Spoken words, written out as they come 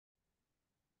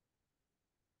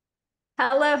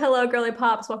Hello, hello, girly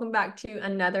pops. Welcome back to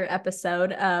another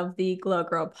episode of the Glow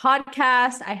Girl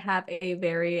podcast. I have a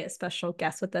very special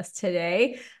guest with us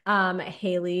today.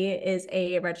 Haylee is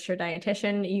a registered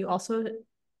dietitian.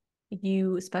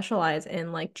 You specialize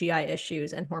in like GI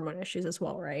issues and hormone issues as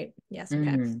well, right? Yes, okay.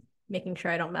 Mhm. Making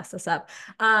sure I don't mess this up.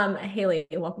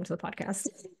 Haylee, welcome to the podcast.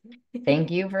 Thank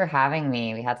you for having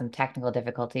me. We had some technical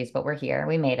difficulties, but we're here.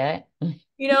 We made it.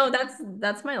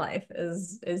 That's my life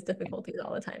is difficulties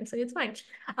all the time. So it's fine.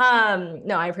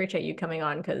 No, I appreciate you coming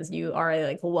on because you are a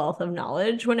like wealth of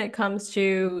knowledge when it comes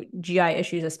to GI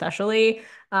issues, especially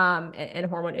and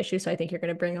hormone issues. So I think you're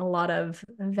going to bring a lot of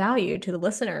value to the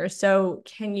listeners. So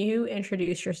can you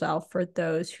introduce yourself for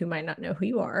those who might not know who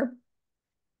you are?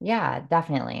 Yeah,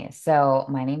 definitely. So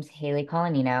my name's Haylee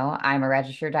Colannino. I'm a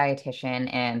registered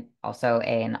dietitian and also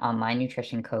an online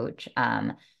nutrition coach.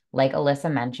 Like Alyssa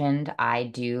mentioned, I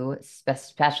do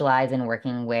specialize in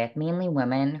working with mainly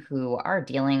women who are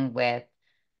dealing with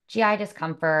GI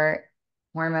discomfort,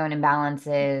 hormone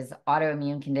imbalances,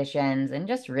 autoimmune conditions, and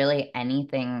just really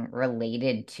anything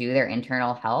related to their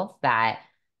internal health that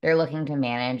they're looking to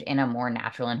manage in a more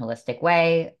natural and holistic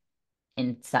way.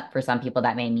 For some people,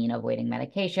 that may mean avoiding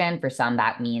medication. For some,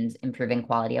 that means improving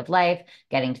quality of life,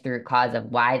 getting to the root cause of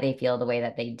why they feel the way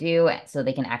that they do, so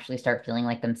they can actually start feeling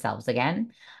like themselves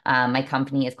again. My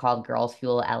company is called Girls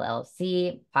Fuel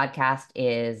LLC. Podcast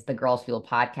is the Girls Fuel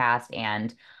Podcast,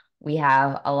 and we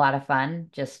have a lot of fun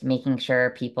just making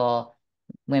sure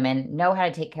women, know how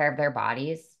to take care of their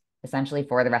bodies essentially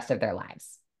for the rest of their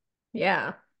lives.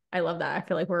 Yeah, I love that. I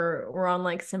feel like we're on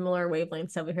like similar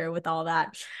wavelengths over here with all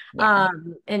that. Yeah.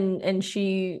 And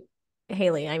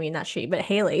Haylee, I mean not she, but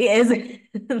Haylee is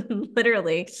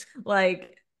literally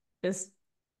like just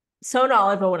so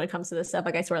knowledgeable when it comes to this stuff.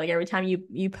 Like I swear, like every time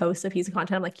you post a piece of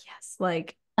content, I'm like, yes,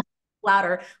 like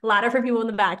louder, louder for people in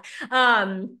the back.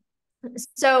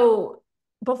 So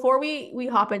before we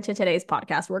hop into today's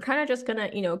podcast, we're kind of just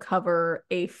gonna, cover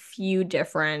a few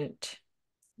different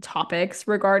topics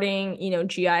regarding,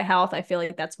 GI health. I feel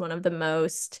like that's one of the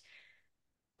most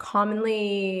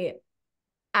commonly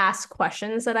asked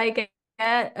questions that I get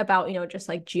about, just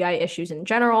like GI issues in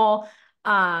general.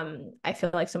 I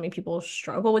feel like so many people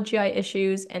struggle with GI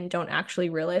issues and don't actually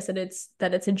realize that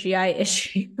it's a GI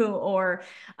issue or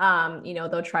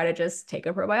they'll try to just take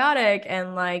a probiotic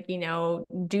and like,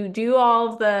 do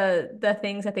all of the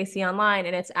things that they see online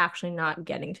and it's actually not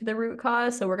getting to the root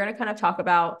cause. So we're going to kind of talk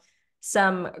about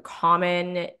some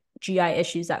common GI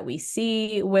issues that we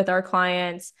see with our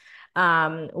clients.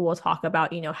 We'll talk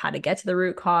about, how to get to the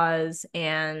root cause,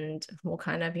 and we'll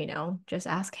kind of, just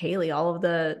ask Haylee all of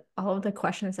the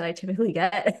questions that I typically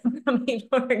get from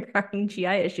people regarding GI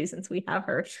issues since we have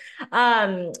her.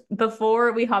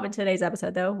 Before we hop into today's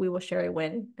episode, though, we will share a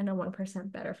win and a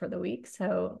 1% better for the week.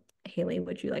 So, Haylee,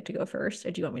 would you like to go first,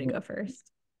 or do you want me to go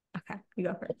first? Okay, you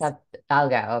go It's first. up. I'll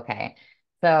go. Okay.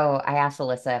 So I asked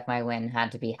Alyssa if my win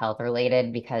had to be health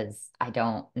related because I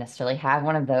don't necessarily have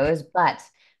one of those. But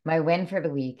my win for the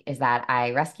week is that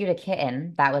I rescued a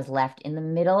kitten that was left in the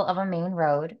middle of a main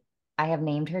road. I have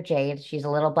named her Jade. She's a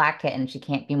little black kitten. She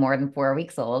can't be more than 4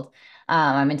 weeks old.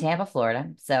 I'm in Tampa, Florida.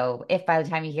 So if by the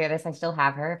time you hear this, I still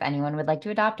have her, if anyone would like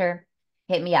to adopt her,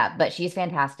 hit me up. But she's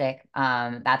fantastic.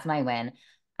 That's my win.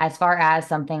 As far as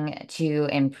something to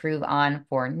improve on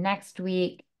for next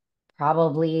week,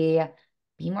 probably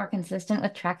be more consistent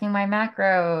with tracking my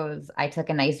macros. I took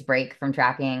a nice break from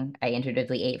tracking. I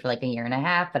intuitively ate for like a year and a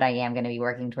half, but I am going to be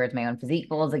working towards my own physique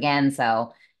goals again.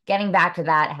 So getting back to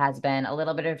that has been a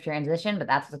little bit of transition, but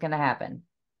that's what's going to happen.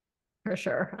 For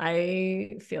sure.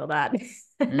 I feel that.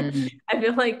 Mm, I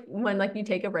feel like when like you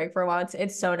take a break for a while,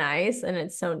 it's so nice and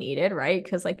it's so needed, right?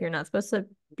 Because like you're not supposed to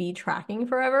be tracking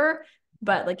forever.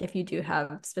 But like if you do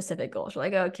have specific goals, you're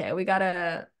like, okay, we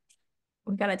gotta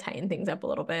tighten things up a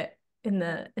little bit in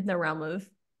the realm of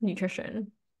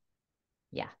nutrition.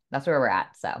 yeah, that's where we're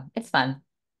at. So it's fun.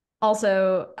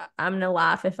 Also, I'm gonna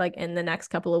laugh if like in the next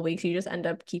couple of weeks you just end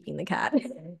up keeping the cat.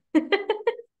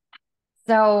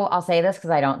 So I'll say this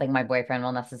because I don't think my boyfriend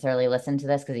will necessarily listen to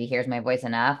this because he hears my voice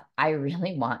enough. I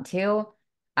really want to.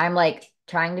 I'm like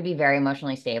trying to be very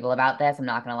emotionally stable about this. I'm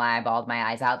not gonna lie, I bawled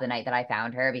my eyes out the night that I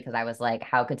found her because I was like,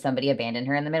 how could somebody abandon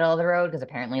her in the middle of the road? Because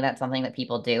apparently that's something that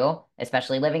people do,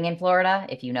 especially living in Florida.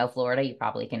 If you know Florida, you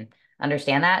probably can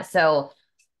understand that. So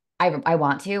I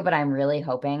want to, but I'm really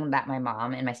hoping that my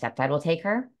mom and my stepdad will take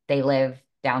her. They live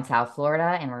down South Florida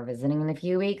and we're visiting in a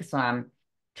few weeks. So I'm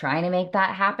trying to make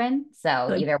that happen. So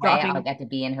Like either way, I'll dropping, get to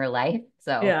be in her life.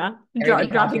 So yeah, everything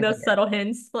cross dropping your those fingers. subtle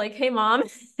hints, like, hey, mom.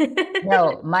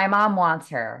 No, my mom wants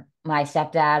her. My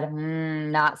stepdad,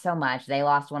 not so much. They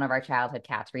lost one of our childhood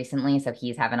cats recently, so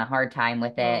he's having a hard time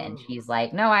with it. And Oh, she's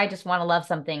like, no, I just want to love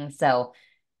something. So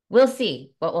we'll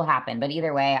see what will happen. But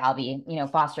either way, I'll be,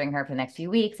 fostering her for the next few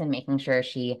weeks and making sure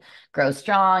she grows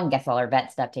strong, gets all her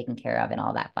vet stuff taken care of, and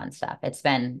all that fun stuff. It's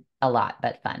been a lot,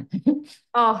 but fun.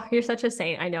 oh, you're such a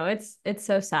saint. I know it's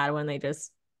so sad when they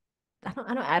just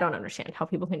I don't understand how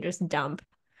people can just dump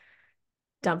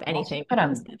That's just anything what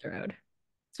down the I'm side of the road.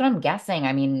 that's what I'm guessing.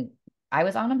 I mean, I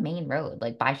was on a main road,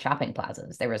 like by shopping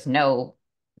plazas. There was no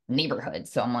neighborhood.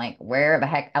 So I'm like, where the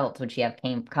heck else would she have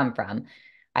come from?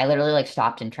 I literally like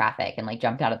stopped in traffic and like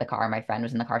jumped out of the car. My friend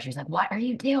was in the car. She was like, "What are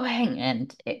you doing?"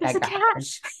 And I There's a grabbed her. I cat.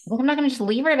 was like, I'm not gonna just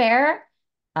leave her there.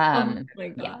 Oh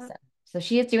my Yeah, God. so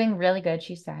she is doing really good.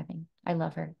 She's thriving. I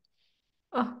love her.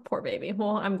 Oh, poor baby.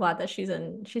 Well, I'm glad that she's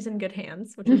in good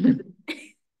hands, which is good.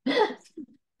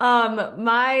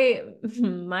 My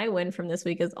win from this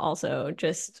week is also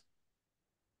just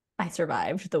I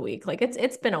survived the week. Like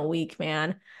it's been a week,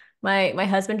 man. My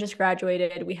husband just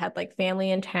graduated. We had like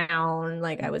family in town.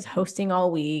 Like I was hosting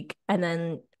all week and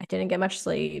then I didn't get much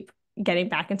sleep. Getting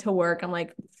back into work, I'm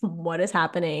like, what is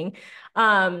happening?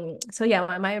 So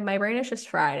yeah, my brain is just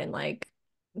fried and like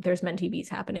there's Menti B's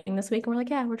happening this week. And we're like,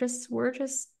 yeah, we're just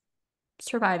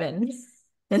surviving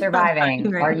and not dying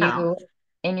Surviving. Are right now. you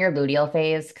in your luteal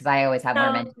phase? Because I always have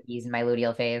more No, mentees in my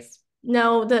luteal phase.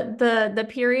 no, the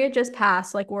period just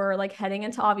passed. Like we're like heading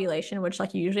into ovulation, which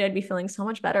like usually I'd be feeling so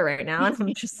much better right now. And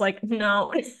I'm just like,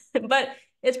 no. But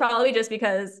it's probably just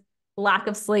because lack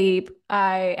of sleep.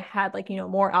 I had like,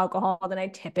 more alcohol than I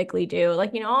typically do.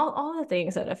 Like, all the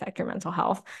things that affect your mental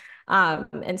health.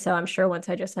 And so I'm sure once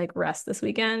I just like rest this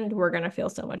weekend, we're gonna feel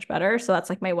so much better. So that's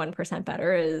like my 1%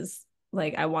 better is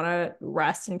like I want to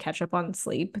rest and catch up on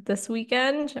sleep this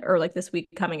weekend or like this week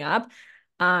coming up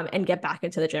and get back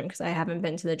into the gym because I haven't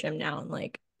been to the gym now in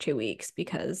like 2 weeks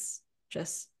because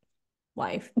just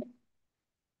life.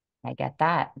 I get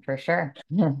that for sure.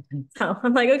 So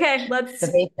I'm like, okay, The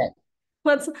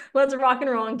basics. let's rock and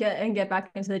roll and get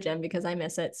back into the gym because I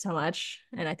miss it so much,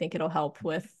 and I think it'll help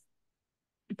with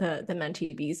the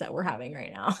mentee bees that we're having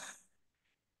right now.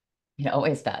 It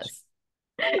always does.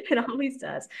 It always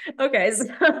does. Okay,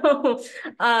 so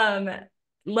um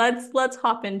let's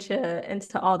hop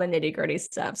into all the nitty-gritty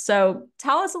stuff. So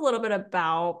tell us a little bit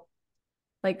about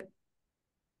like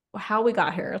how we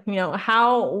got here,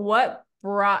 what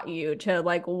brought you to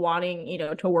like wanting,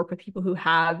 to work with people who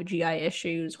have GI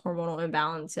issues, hormonal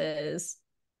imbalances,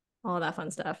 all that fun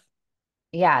stuff.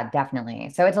 Yeah,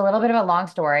 definitely. So it's a little bit of a long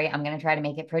story. I'm going to try to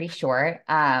make it pretty short.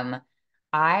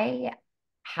 I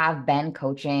have been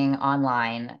coaching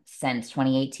online since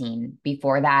 2018.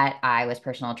 Before that, I was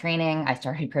personal training. I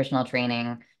started personal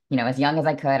training, as young as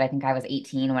I could. I think I was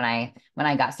 18 when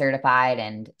I got certified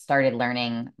and started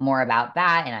learning more about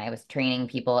that. And I was training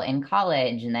people in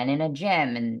college and then in a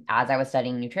gym. And as I was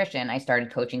studying nutrition, I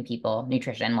started coaching people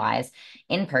nutrition wise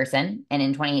in person. And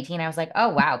in 2018, I was like, oh,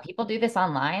 wow, people do this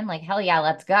online. Like, hell yeah,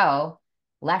 let's go.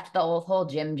 Left the whole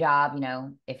gym job.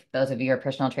 If those of you are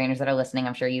personal trainers that are listening,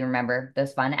 I'm sure you remember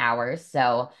those fun hours.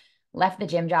 So, left the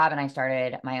gym job and I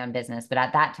started my own business. But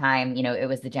at that time, it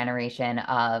was the generation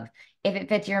of if it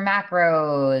fits your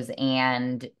macros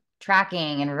and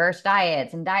tracking and reverse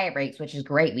diets and diet breaks, which is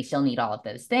great. We still need all of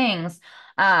those things.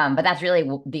 But that's really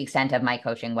the extent of my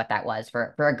coaching, what that was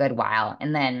for a good while.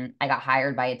 And then I got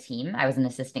hired by a team. I was an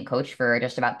assistant coach for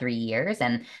just about 3 years.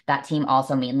 And that team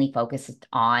also mainly focused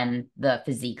on the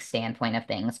physique standpoint of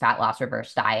things, fat loss,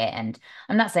 reverse diet. And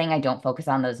I'm not saying I don't focus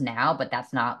on those now, but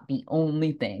that's not the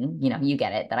only thing, you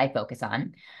get it, that I focus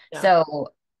on. Yeah. So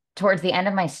towards the end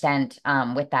of my stint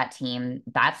with that team,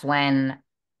 that's when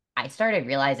I started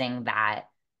realizing that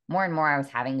more and more I was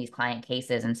having these client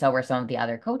cases, and so were some of the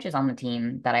other coaches on the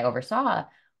team that I oversaw,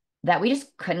 that we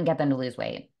just couldn't get them to lose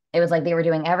weight. It was like they were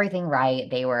doing everything right.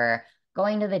 They were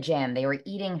going to the gym, they were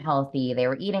eating healthy, they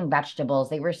were eating vegetables,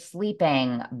 they were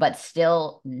sleeping, but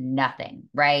still nothing,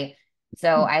 right?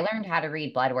 So I learned how to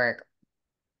read blood work,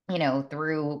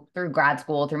 through grad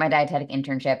school, through my dietetic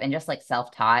internship, and just like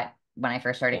self-taught. When I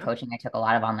first started Yeah. coaching, I took a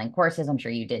lot of online courses. I'm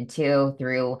sure you did too,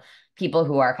 through people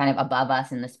who are kind of above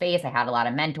us in the space. I had a lot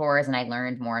of mentors and I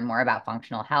learned more and more about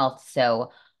functional health.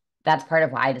 So that's part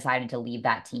of why I decided to leave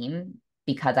that team,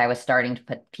 because I was starting to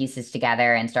put pieces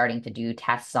together and starting to do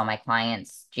tests on my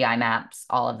clients, GI maps,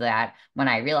 all of that. When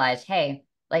I realized, hey,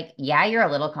 like, yeah, you're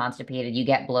a little constipated, you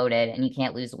get bloated and you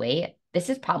can't lose weight. This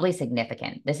is probably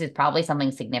significant. This is probably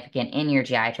something significant in your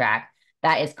GI tract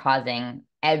that is causing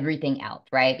everything else,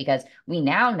 right? Because we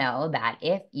now know that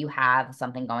if you have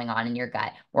something going on in your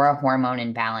gut or a hormone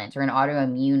imbalance or an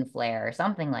autoimmune flare or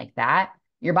something like that,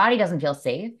 your body doesn't feel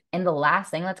safe. And the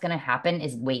last thing that's going to happen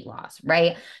is weight loss,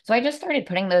 right? So I just started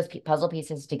putting those puzzle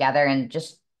pieces together and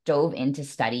just dove into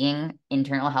studying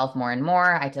internal health more and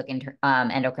more. I took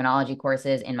endocrinology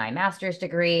courses in my master's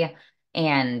degree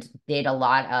and did a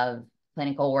lot of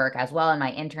clinical work as well in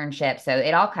my internship. So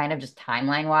it all kind of just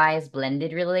timeline wise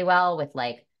blended really well with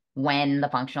like when the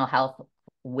functional health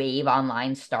wave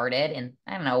online started. And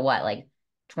I don't know what, like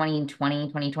 2020,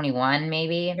 2021,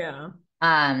 maybe. Yeah.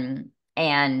 Um,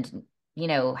 and,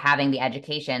 having the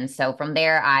education. So from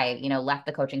there, I, left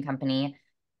the coaching company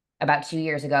about 2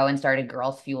 years ago and started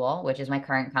Girls Fuel, which is my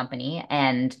current company.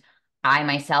 And I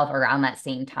myself, around that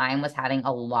same time, was having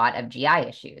a lot of GI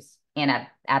issues. And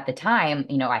at the time,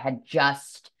 I had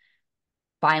just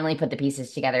finally put the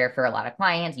pieces together for a lot of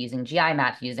clients using GI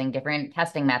maps, using different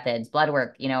testing methods, blood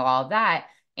work, all of that.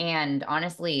 And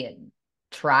honestly,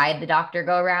 tried the doctor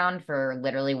go around for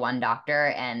literally one doctor.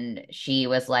 And she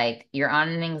was like, "You're on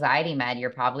an anxiety med. You're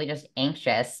probably just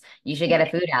anxious. You should get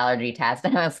a food allergy test."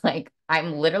 And I was like,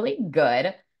 "I'm literally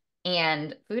good.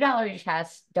 And food allergy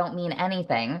tests don't mean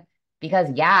anything because,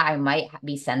 yeah, I might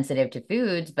be sensitive to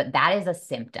foods, but that is a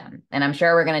symptom." And I'm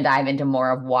sure we're going to dive into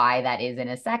more of why that is in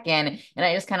a second. And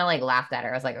I just kind of like laughed at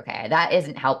her. I was like, "Okay, that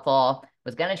isn't helpful."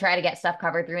 Was going to try to get stuff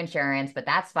covered through insurance, but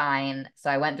that's fine. So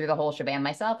I went through the whole shebang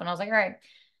myself and I was like, "All right,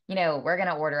 we're going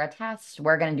to order a test.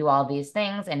 We're going to do all these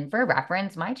things." And for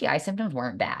reference, my GI symptoms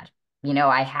weren't bad.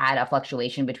 I had a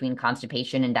fluctuation between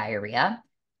constipation and diarrhea,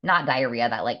 not diarrhea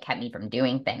that like kept me from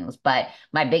doing things, but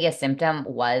my biggest symptom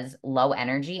was low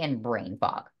energy and brain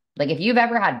fog. Like if you've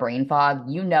ever had brain fog,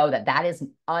 you know that that is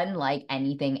unlike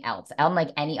anything else,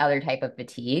 unlike any other type of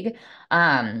fatigue.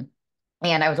 Um,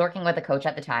 and I was working with a coach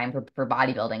at the time for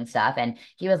bodybuilding stuff, and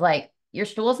he was like, "Your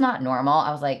stool's not normal."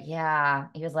 I was like, "Yeah."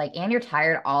 He was like, "And you're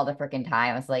tired all the freaking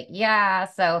time." I was like, "Yeah."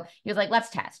 So he was like, "Let's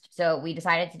test." So we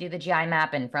decided to do the GI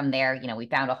map. And from there, we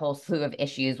found a whole slew of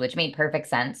issues, which made perfect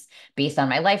sense based on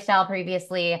my lifestyle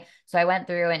previously. So I went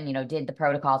through and, did the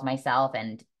protocols myself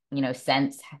and,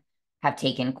 since have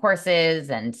taken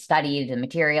courses and studied the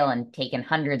material and taken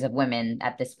hundreds of women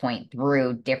at this point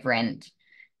through different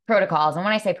protocols. And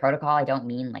when I say protocol, I don't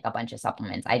mean like a bunch of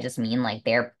supplements. I just mean like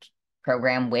their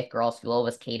program with Girls Fuel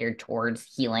was catered towards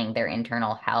healing their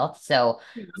internal health. So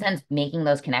Yeah. since making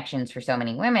those connections for so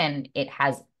many women, it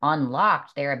has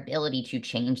unlocked their ability to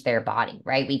change their body,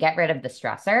 right? We get rid of the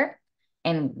stressor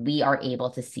and we are able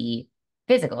to see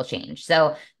physical change.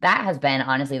 So that has been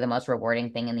honestly the most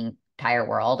rewarding thing in the entire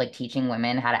world, like teaching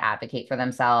women how to advocate for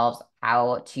themselves,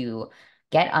 how to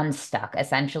get unstuck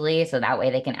essentially. So that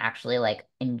way they can actually like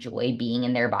enjoy being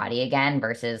in their body again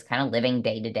versus kind of living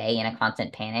day to day in a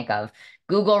constant panic of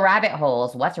Google rabbit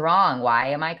holes. What's wrong? Why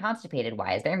am I constipated?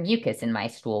 Why is there mucus in my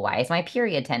stool? Why is my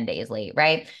period 10 days late?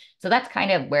 Right. So that's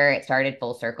kind of where it started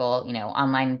full circle,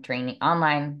 online training,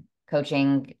 online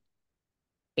coaching,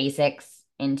 basics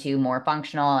into more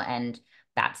functional. And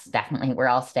that's definitely where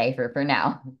I'll stay for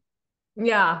now.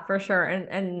 Yeah, for sure.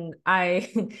 And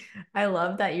I I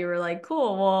love that you were like,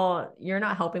 cool, well, you're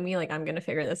not helping me, like I'm gonna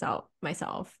figure this out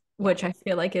myself, Yeah. which I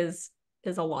feel like is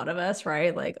a lot of us,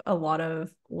 right? Like a lot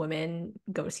of women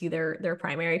go see their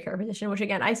primary care physician, which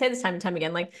again, I say this time and time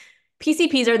again, like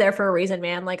PCPs are there for a reason,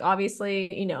 man. Like obviously,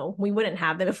 we wouldn't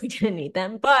have them if we didn't need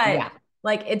them, but Yeah.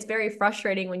 like it's very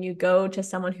frustrating when you go to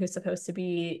someone who's supposed to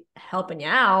be helping you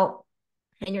out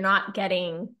and you're not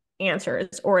getting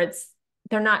answers, or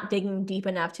they're not digging deep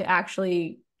enough to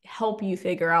actually help you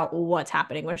figure out what's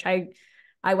happening, which I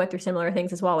went through similar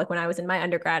things as well. Like when I was in my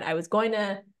undergrad, I was going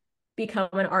to become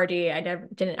an RD. I never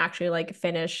didn't actually like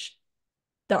finish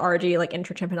the RD like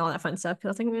internship and all that fun stuff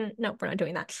because I was like, no, we're not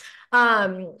doing that.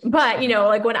 But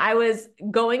like when I was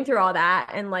going through all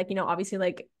that and like, obviously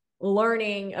like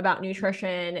learning about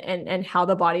nutrition and how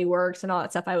the body works and all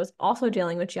that stuff, I was also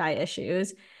dealing with GI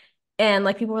issues. And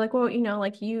like people were like, well,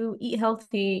 like you eat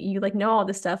healthy, you like know all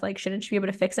this stuff, like shouldn't you be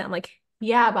able to fix it? I'm like,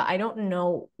 yeah, but I don't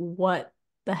know what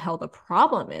the hell the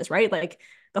problem is, right? Like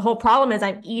the whole problem is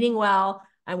I'm eating well,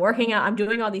 I'm working out, I'm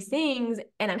doing all these things,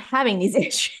 and I'm having these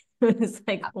issues.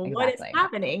 Like, what is Exactly.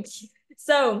 happening?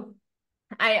 So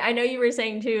I know you were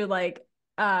saying too, like,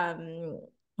 oh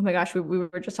my gosh, we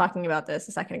were just talking about this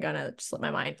a second ago and it just slipped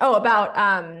my mind. Oh, about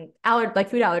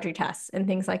like food allergy tests and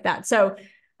things like that. So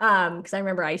because I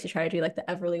remember I used to try to do like the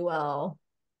Everlywell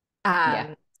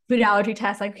Yeah. food allergy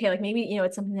test, like okay, like maybe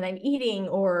it's something that I'm eating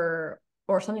or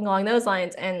something along those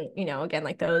lines. And again,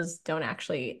 like those don't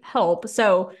actually help.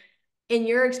 So in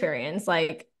your experience,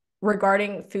 like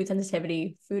regarding food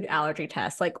sensitivity, food allergy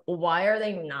tests, like why are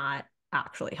they not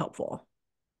actually helpful?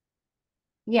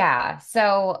 Yeah.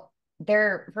 So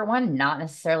they're, for one, not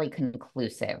necessarily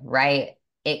conclusive, right?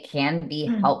 it can be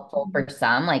helpful Mhm. for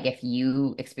some, like if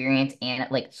you experience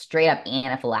like straight up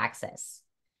anaphylaxis,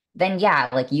 then yeah,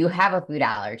 like you have a food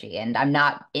allergy. And I'm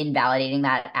not invalidating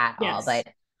that at all. Yes. But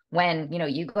when,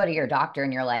 you go to your doctor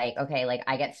and you're like, okay, like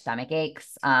I get stomach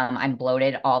aches, I'm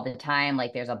bloated all the time,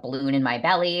 like there's a balloon in my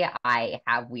belly, I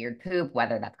have weird poop,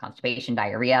 whether that's constipation,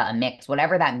 diarrhea, a mix,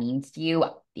 whatever that means to you.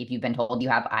 If you've been told you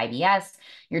have IBS,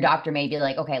 your doctor may be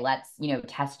like, okay, let's,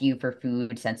 test you for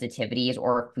food sensitivities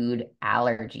or food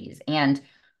allergies. And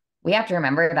we have to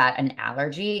remember that an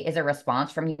allergy is a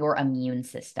response from your immune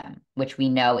system, which we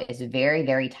know is very,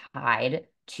 very tied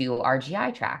to our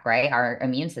GI tract, right? Our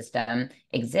immune system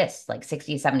exists like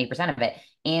 60, 70% of it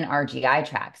in our GI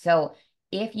tract. So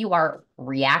if you are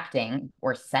reacting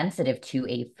or sensitive to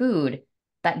a food,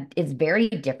 that is very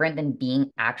different than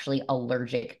being actually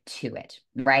allergic to it,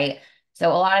 right? So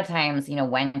a lot of times,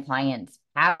 when clients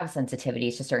have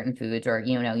sensitivities to certain foods, or,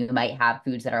 you might have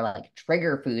foods that are like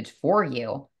trigger foods for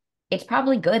you, it's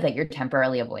probably good that you're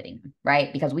temporarily avoiding them,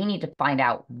 right? Because we need to find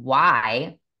out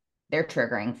why they're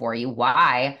triggering for you,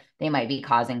 why they might be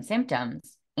causing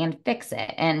symptoms, and fix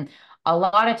it. And a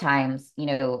lot of times,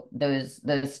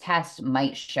 those tests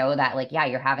might show that, like, yeah,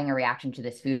 you're having a reaction to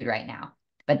this food right now.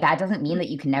 But that doesn't mean that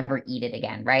you can never eat it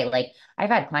again, right? Like I've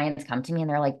had clients come to me and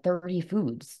they're like 30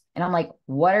 foods. And I'm like,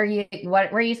 what are you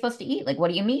supposed to eat? Like, what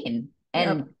do you mean?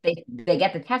 Yep. And they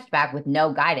get the test back with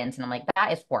no guidance. And I'm like,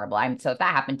 that is horrible. So if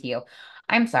that happened to you,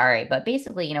 I'm sorry. But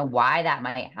basically, why that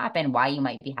might happen, why you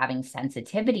might be having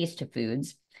sensitivities to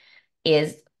foods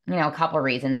is, a couple of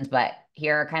reasons, but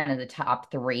here are kind of the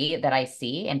top three that I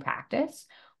see in practice.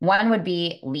 One would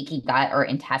be leaky gut or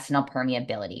intestinal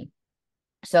permeability.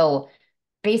 So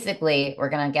basically, we're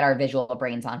going to get our visual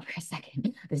brains on for a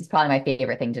second. This is probably my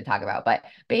favorite thing to talk about. But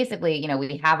basically,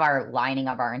 we have our lining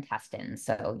of our intestines.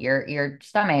 So your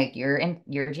stomach, your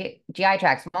GI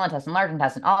tract, small intestine, large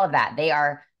intestine, all of that, they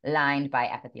are lined by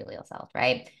epithelial cells,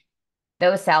 right?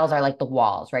 Those cells are like the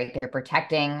walls, right? They're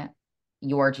protecting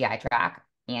your GI tract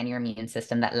and your immune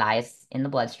system that lies in the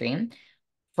bloodstream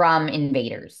from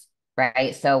invaders,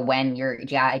 right? So when your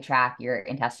GI tract, your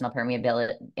intestinal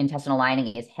permeability, intestinal lining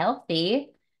is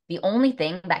healthy, the only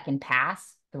thing that can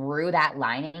pass through that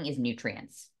lining is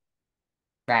nutrients,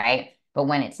 right? But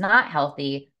when it's not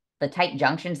healthy, the tight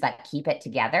junctions that keep it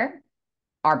together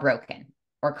are broken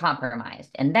or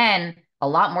compromised. And then a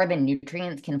lot more than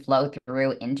nutrients can flow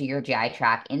through into your GI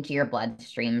tract, into your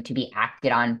bloodstream to be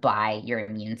acted on by your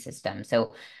immune system.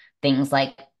 So things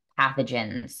like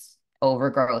pathogens,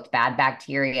 overgrowth, bad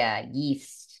bacteria,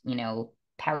 yeast,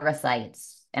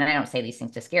 parasites. And I don't say these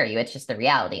things to scare you. It's just the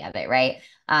reality of it, right?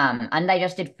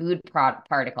 Undigested food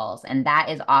particles. And that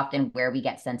is often where we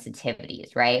get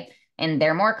sensitivities, right? And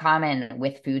they're more common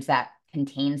with foods that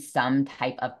contain some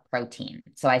type of protein.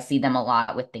 So I see them a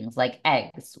lot with things like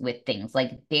eggs, with things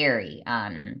like dairy,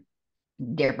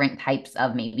 different types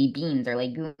of maybe beans or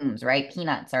legumes, right?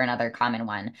 Peanuts are another common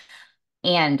one.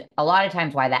 And a lot of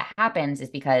times why that happens is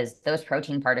because those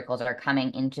protein particles are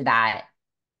coming into that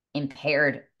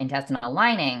impaired intestinal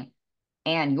lining,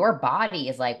 and your body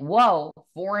is like, whoa,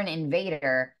 foreign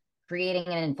invader, creating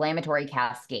an inflammatory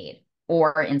cascade,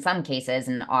 or in some cases,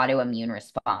 an autoimmune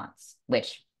response,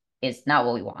 which is not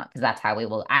what we want, because that's how we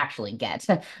will actually get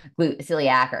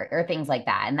celiac or things like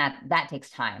that. And that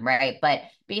takes time, right? But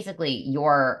basically,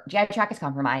 your GI tract is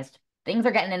compromised. Things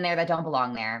are getting in there that don't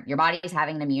belong there. Your body is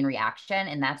having an immune reaction,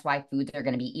 and that's why foods are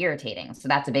going to be irritating. So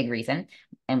that's a big reason.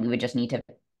 And we would just need to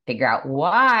figure out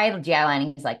why the GI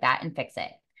lining is like that and fix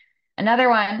it. Another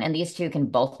one, and these two can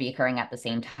both be occurring at the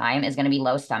same time, is going to be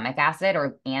low stomach acid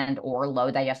or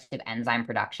low digestive enzyme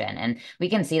production. And we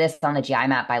can see this on the GI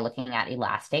map by looking at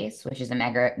elastase, which is a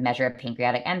measure of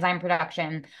pancreatic enzyme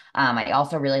production. I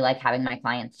also really like having my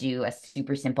clients do a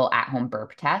super simple at-home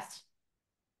burp test.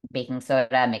 Baking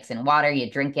soda, mix in water, you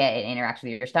drink it, it interacts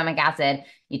with your stomach acid,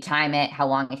 you time it, how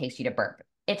long it takes you to burp.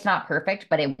 It's not perfect,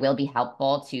 but it will be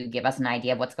helpful to give us an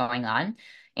idea of what's going on.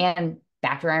 And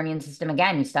back to our immune system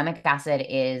again, stomach acid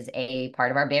is a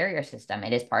part of our barrier system.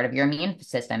 It is part of your immune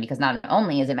system because not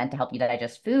only is it meant to help you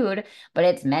digest food, but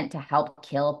it's meant to help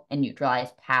kill and neutralize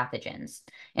pathogens.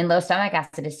 And low stomach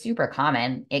acid is super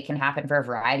common. It can happen for a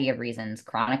variety of reasons,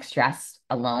 chronic stress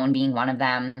alone being one of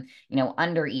them,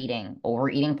 under eating,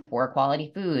 overeating poor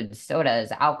quality foods,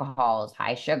 sodas, alcohols,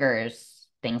 high sugars,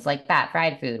 things like that,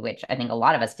 fried food, which I think a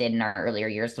lot of us did in our earlier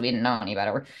years, so we didn't know any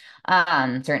better.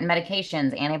 Certain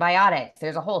medications, antibiotics,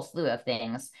 there's a whole slew of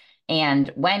things.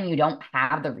 And when you don't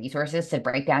have the resources to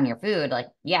break down your food, like,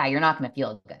 yeah, you're not going to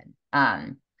feel good.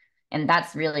 And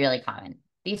that's really, really common.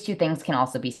 These two things can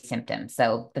also be symptoms.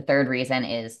 So the third reason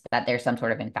is that there's some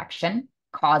sort of infection.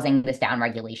 causing this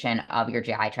downregulation of your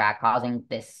GI tract, causing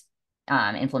this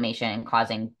inflammation, and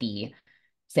causing the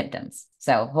symptoms.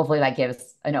 So hopefully that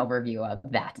gives an overview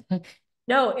of that.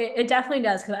 No, it definitely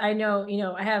does. Cause I know,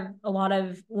 I have a lot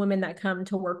of women that come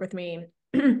to work with me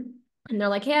and they're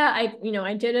like, yeah,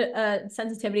 I did a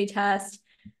sensitivity test.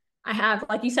 I have,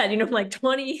 like you said, like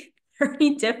 20,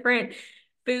 30 different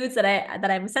foods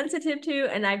that I'm sensitive to.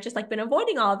 And I've just like been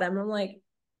avoiding all of them. And I'm like,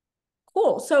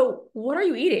 cool. So what are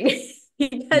you eating?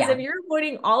 Because if Yeah. you're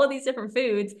avoiding all of these different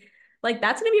foods, like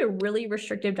that's going to be a really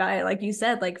restrictive diet, like you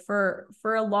said, like for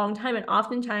a long time. And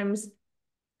oftentimes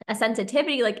a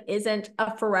sensitivity like isn't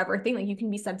a forever thing. Like you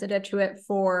can be sensitive to it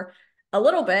for a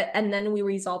little bit and then we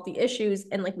resolve the issues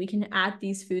and like we can add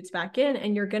these foods back in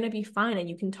and you're going to be fine and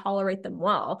you can tolerate them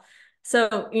well.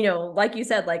 So, like you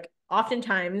said, like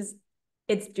oftentimes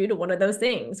it's due to one of those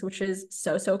things, which is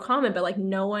so common, but like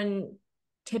no one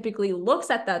typically looks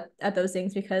at those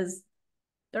things because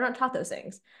they're not taught those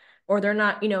things or they're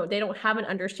not, they don't have an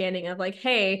understanding of like,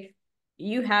 hey,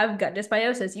 you have gut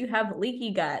dysbiosis, you have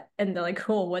leaky gut. And they're like,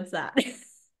 cool, what's that?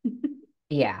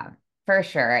 Yeah, for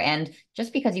sure. And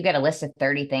just because you get a list of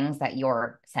 30 things that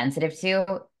you're sensitive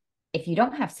to, if you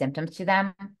don't have symptoms to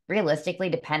them, realistically,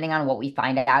 depending on what we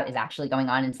find out is actually going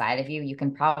on inside of you, you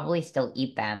can probably still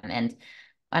eat them. And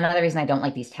another reason I don't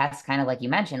like these tests, kind of like you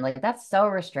mentioned, like that's so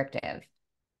restrictive.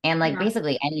 And like Yeah.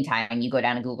 basically anytime you go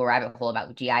down a Google rabbit hole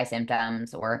about GI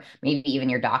symptoms, or maybe even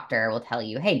your doctor will tell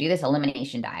you, hey, do this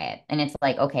elimination diet. And it's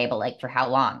like, okay, but like for how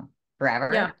long? Yeah.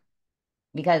 Forever?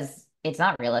 Because it's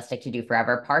not realistic to do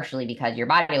forever, partially because your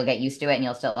body will get used to it and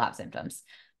you'll still have symptoms.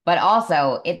 But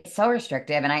also, it's so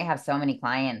restrictive. And I have so many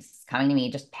clients coming to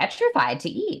me just petrified to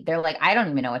eat. They're like, I don't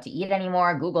even know what to eat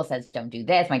anymore. Google says don't do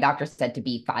this. My doctor said to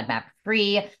be FODMAP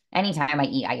free. Anytime I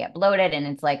eat, I get bloated. And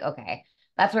it's like, okay,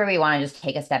 that's where we want to just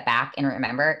take a step back and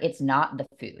remember it's not the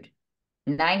food.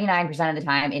 99% of the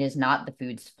time, it is not the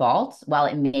food's fault. While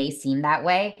it may seem that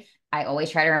way, I always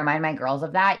try to remind my girls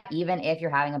of that. Even if you're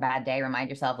having a bad day, remind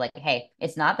yourself, like, hey,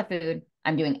 it's not the food.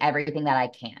 I'm doing everything that I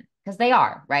can because they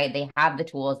are, right? They have the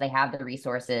tools, they have the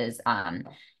resources.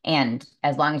 And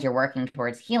as long as you're working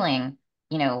towards healing,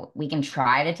 we can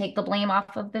try to take the blame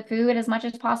off of the food as much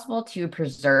as possible to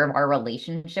preserve our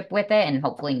relationship with it and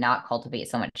hopefully not cultivate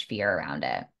so much fear around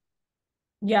it.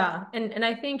 Yeah. And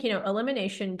I think,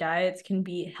 elimination diets can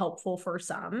be helpful for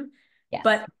some, Yes.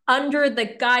 but under the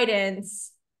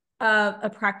guidance of a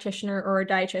practitioner or a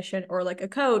dietitian or like a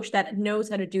coach that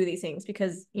knows how to do these things.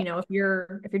 Because, if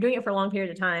you're doing it for a long period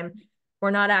of time,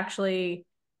 we're not actually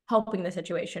helping the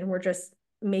situation. We're just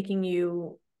making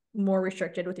you more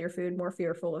restricted with your food, more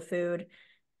fearful of food.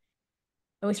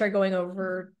 And we start going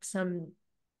over some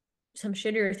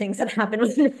shittier things that happen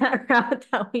within that route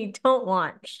that we don't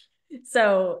want.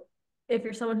 So if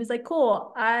you're someone who's like,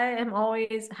 cool, I am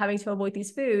always having to avoid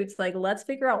these foods, like let's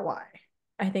figure out why.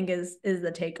 I think is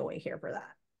the takeaway here for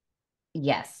that.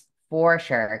 Yes, for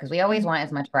sure. Because we always want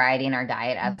as much variety in our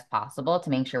diet as possible to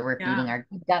make sure we're Yeah. feeding our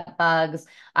gut bugs.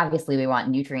 Obviously, we want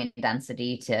nutrient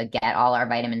density to get all our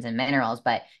vitamins and minerals,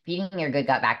 but feeding your good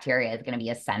gut bacteria is going to be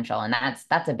essential. And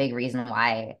that's a big reason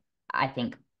why I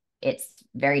think it's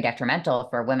very detrimental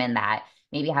for women that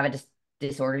maybe have a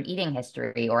disordered eating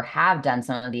history or have done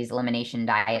some of these elimination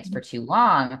diets for too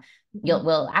long.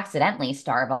 We'll accidentally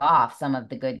starve off some of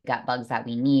the good gut bugs that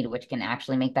we need, which can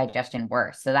actually make digestion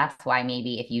worse. So that's why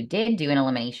maybe if you did do an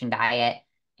elimination diet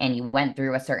and you went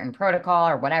through a certain protocol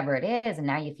or whatever it is, and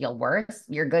now you feel worse,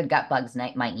 your good gut bugs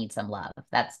might need some love.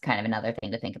 That's kind of another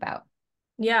thing to think about.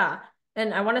 Yeah.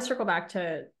 And I want to circle back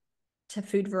to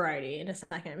food variety in a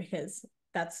second because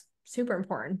that's super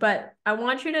important. But I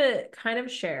want you to kind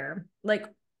of share like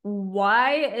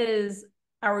why is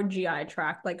our GI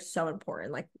tract like so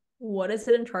important? Like what is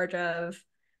it in charge of?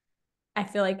 I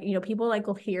feel like, people like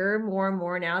will hear more and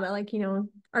more now that like,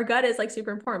 our gut is like super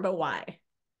important, but why?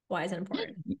 Why is it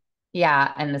important?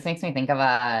 Yeah, and this makes me think of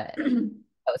a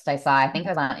post I saw. I think it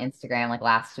was on Instagram like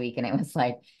last week, and it was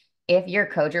like, if your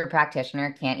coach or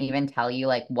practitioner can't even tell you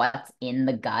like what's in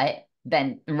the gut,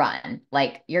 then run.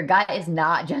 Like your gut is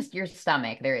not just your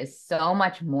stomach. There is so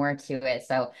much more to it.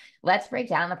 So let's break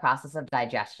down the process of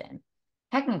digestion.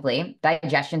 Technically,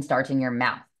 digestion starts in your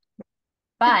mouth,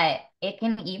 but it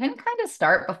can even kind of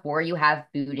start before you have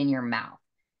food in your mouth.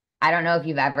 I don't know if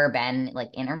you've ever been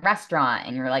like in a restaurant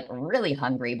and you're like really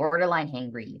hungry, borderline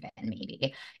hangry even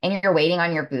maybe, and you're waiting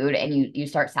on your food and you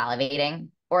start salivating,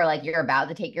 or like you're about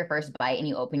to take your first bite and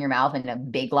you open your mouth and a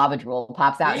big glob of drool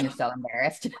pops out and you're so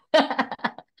embarrassed.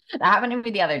 That happened to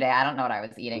me the other day. I don't know what I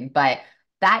was eating, but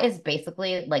that is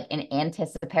basically like an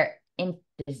anticipate.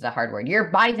 This is a hard word. Your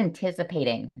body's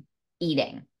anticipating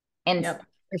eating. And Yep.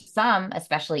 For some,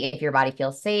 especially if your body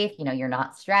feels safe, you're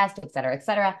not stressed, et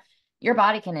cetera, your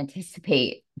body can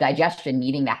anticipate digestion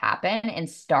needing to happen and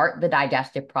start the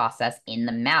digestive process in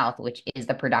the mouth, which is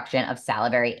the production of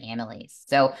salivary amylase.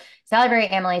 So salivary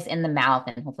amylase in the mouth,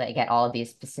 and hopefully I get all of these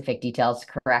specific details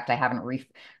correct. I haven't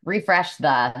refreshed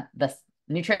the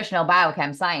nutritional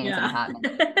biochem science in a Yeah. hot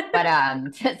minute.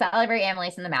 But salivary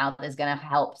amylase in the mouth is going to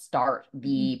help start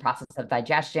the process of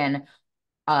digestion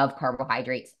of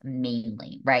carbohydrates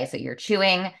mainly, right? So you're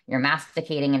chewing, you're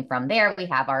masticating, and from there we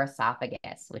have our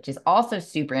esophagus, which is also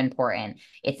super important.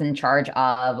 It's in charge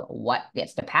of what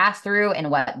gets to pass through and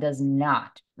what does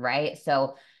not, right?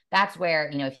 So that's where,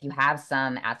 if you have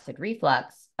some acid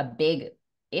reflux, a big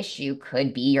issue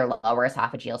could be your lower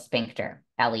esophageal sphincter,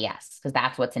 LES, because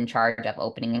that's what's in charge of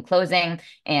opening and closing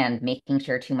and making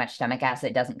sure too much stomach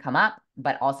acid doesn't come up,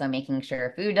 but also making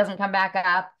sure food doesn't come back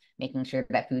up, making sure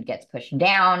that food gets pushed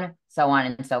down, so on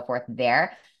and so forth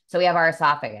there. So we have our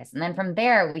esophagus. And then from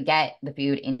there, we get the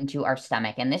food into our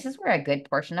stomach. And this is where a good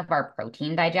portion of our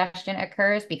protein digestion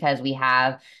occurs because we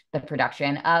have the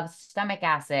production of stomach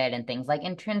acid and things like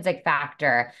intrinsic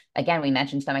factor. Again, we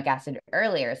mentioned stomach acid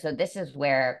earlier. So this is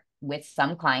where with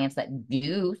some clients that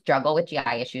do struggle with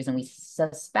GI issues and we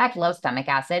suspect low stomach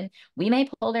acid, we may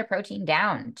pull their protein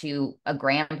down to a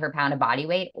gram per pound of body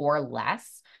weight or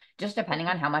less, just depending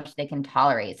on how much they can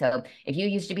tolerate. So if you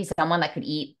used to be someone that could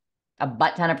eat a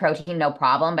butt ton of protein, no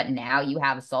problem, but now you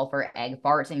have sulfur egg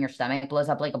farts and your stomach blows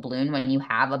up like a balloon when you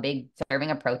have a big serving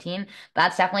of protein,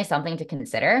 that's definitely something to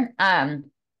consider.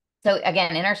 So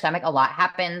again, in our stomach, a lot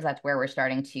happens. That's where we're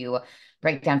starting to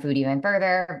break down food even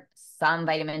further. Some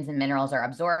vitamins and minerals are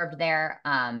absorbed there,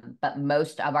 but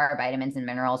most of our vitamins and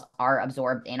minerals are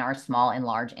absorbed in our small and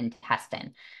large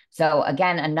intestine. So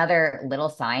again, another little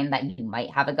sign that you might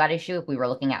have a gut issue if we were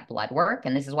looking at blood work.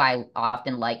 And this is why I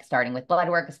often like starting with blood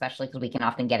work, especially because we can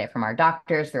often get it from our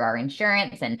doctors through our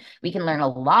insurance. And we can learn a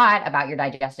lot about your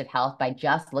digestive health by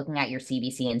just looking at your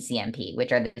CBC and CMP,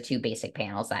 which are the two basic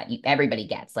panels that everybody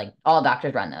gets. Like all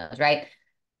doctors run those, right?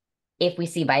 If we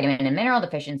see vitamin and mineral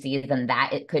deficiencies, then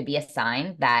that it could be a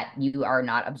sign that you are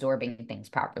not absorbing things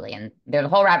properly. And there's a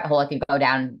whole rabbit hole if you go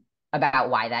down about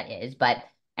why that is. But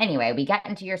anyway, we get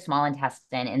into your small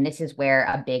intestine, and this is where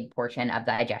a big portion of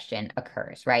digestion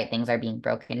occurs, right? Things are being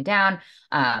broken down.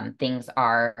 Things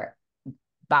are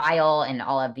bile and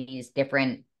all of these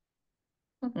different,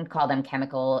 we can call them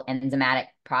chemical enzymatic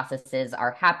processes are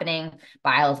happening.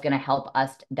 Bile is going to help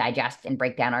us digest and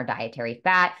break down our dietary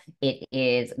fat. It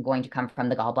is going to come from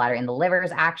the gallbladder and the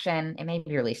liver's action. It may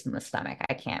be released in the stomach.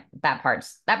 I can't, that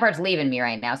part's leaving me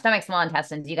right now. Stomach, small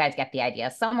intestines, you guys get the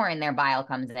idea. Somewhere in there, bile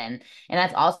comes in. And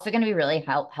that's also going to be really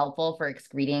helpful for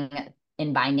excreting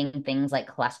and binding things like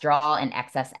cholesterol and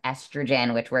excess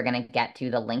estrogen, which we're going to get to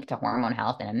the link to hormone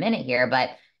health in a minute here. But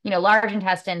large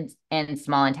intestine and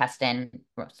small intestine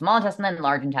and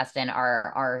large intestine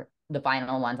are the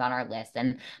final ones on our list.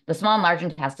 And the small and large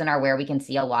intestine are where we can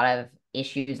see a lot of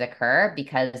issues occur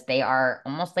because they are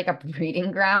almost like a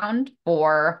breeding ground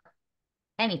for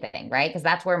anything, right? Because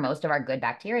that's where most of our good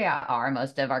bacteria are.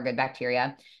 Most of our good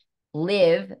bacteria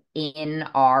live in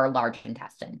our large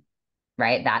intestine,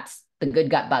 right? That's the good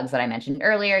gut bugs that I mentioned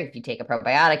earlier. If you take a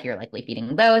probiotic, you're likely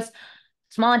feeding those.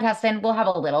 Small intestine will have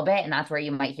a little bit, and that's where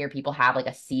you might hear people have like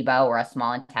a SIBO or a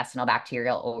small intestinal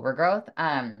bacterial overgrowth.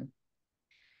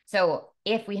 So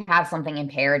if we have something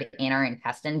impaired in our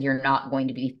intestines, you're not going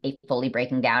to be fully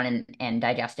breaking down and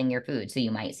digesting your food. So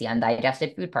you might see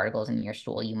undigested food particles in your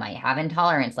stool. You might have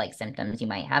intolerance-like symptoms. You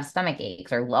might have stomach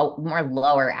aches or more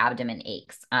lower abdomen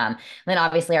aches. Then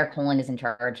obviously our colon is in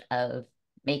charge of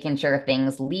making sure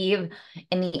things leave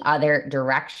in the other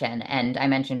direction. And I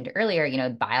mentioned earlier,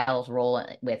 bile's role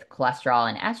with cholesterol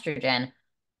and estrogen.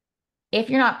 If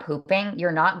you're not pooping,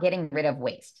 you're not getting rid of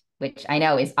waste, which I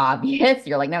know is obvious.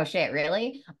 You're like, no shit,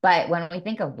 really? But when we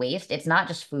think of waste, it's not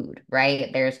just food, right?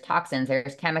 There's toxins,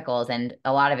 there's chemicals, and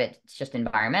a lot of it's just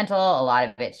environmental. A lot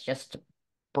of it's just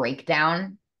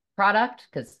breakdown product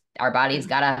because our body's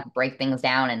got to break things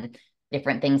down and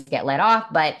different things get let off.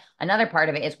 But another part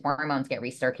of it is hormones get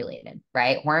recirculated,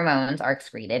 right? Hormones are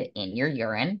excreted in your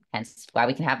urine, hence why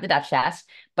we can have the Dutch test,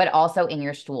 but also in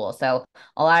your stool. So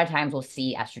a lot of times we'll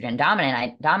see estrogen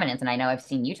dominance. And I know I've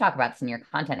seen you talk about this in your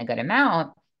content a good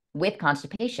amount with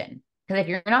constipation. Because if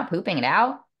you're not pooping it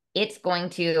out, it's going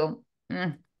to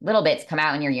little bits come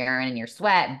out in your urine and your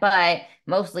sweat, but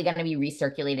mostly going to be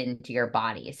recirculated into your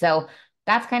body. So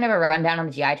that's kind of a rundown on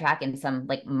the GI tract and some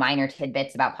like minor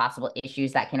tidbits about possible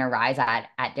issues that can arise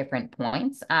at different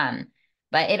points.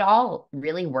 but it all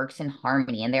really works in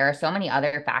harmony. And there are so many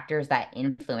other factors that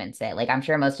influence it. Like I'm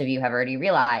sure most of you have already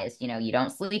realized, you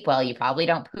don't sleep well, you probably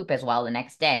don't poop as well the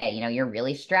next day. You're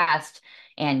really stressed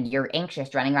and you're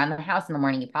anxious running around the house in the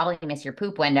morning. You probably miss your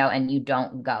poop window and you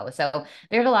don't go. So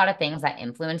there's a lot of things that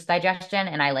influence digestion.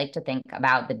 And I like to think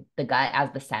about the gut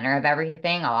as the center of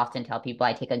everything. I'll often tell people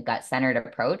I take a gut centered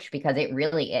approach because it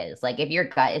really is. Like if your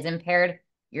gut is impaired,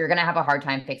 you're going to have a hard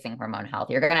time fixing hormone health.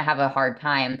 You're going to have a hard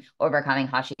time overcoming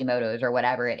Hashimoto's or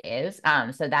whatever it is.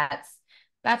 So that's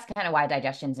kind of why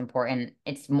digestion is important.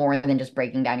 It's more than just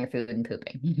breaking down your food and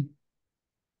pooping.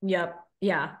 Yep.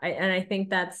 Yeah. And I think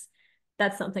that's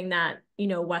something that,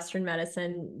 Western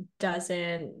medicine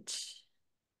doesn't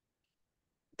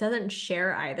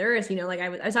share either. Is, like I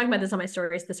was talking about this on my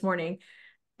stories this morning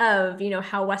of,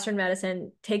 how Western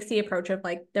medicine takes the approach of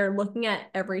like they're looking at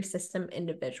every system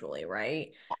individually,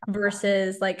 right?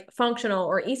 Versus like functional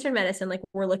or Eastern medicine, like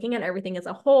we're looking at everything as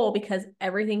a whole because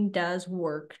everything does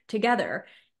work together.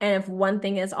 And if one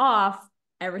thing is off,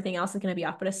 everything else is going to be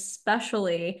off, but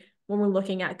especially when we're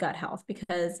looking at gut health,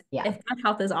 because Yeah, if gut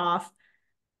health is off,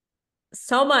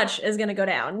 so much is going to go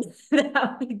down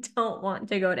that we don't want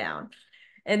to go down.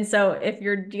 And so if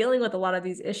you're dealing with a lot of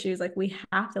these issues, like we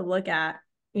have to look at,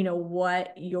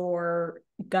 what your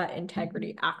gut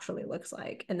integrity actually looks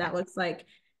like. And that looks like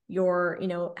your,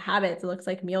 habits. It looks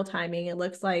like meal timing. It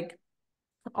looks like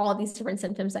all of these different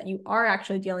symptoms that you are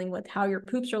actually dealing with, how your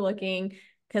poops are looking.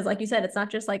 Because like you said, it's not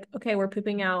just like, okay, we're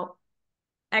pooping out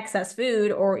excess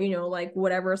food or, like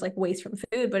whatever is like waste from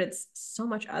food, but it's so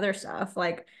much other stuff.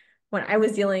 Like when I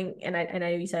was dealing, and I know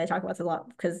you said I talk about this a lot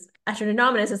because estrogen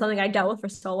dominance is something I dealt with for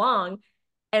so long.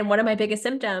 And one of my biggest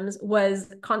symptoms was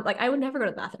like I would never go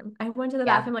to the bathroom. I went to the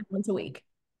yeah, bathroom like once a week.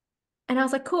 And I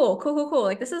was like, cool, cool, cool, cool.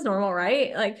 Like this is normal,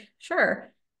 right? Like,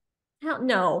 sure. Hell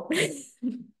no.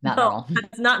 not No, normal.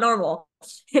 that's not normal.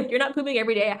 If you're not pooping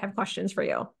every day, I have questions for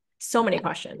you. So many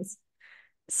questions.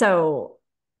 So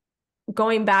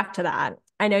going back to that,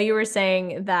 I know you were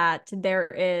saying that there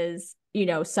is,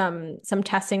 some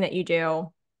testing that you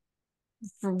do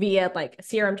via like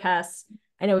serum tests.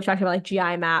 I know we've talked about like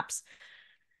GI maps.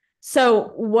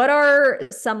 So, what are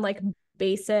some like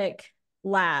basic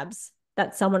labs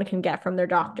that someone can get from their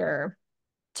doctor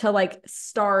to like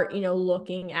start,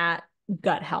 looking at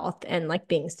gut health and like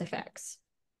things to fix?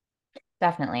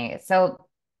 Definitely. So,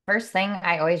 first thing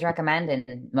I always recommend,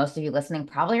 and most of you listening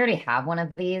probably already have one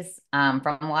of these from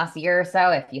the last year or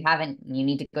so. If you haven't, you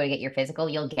need to go to get your physical,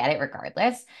 you'll get it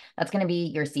regardless. That's going to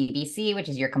be your CBC, which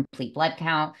is your complete blood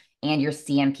count, and your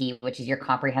CMP, which is your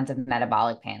comprehensive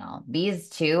metabolic panel. These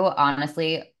two,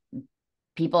 honestly,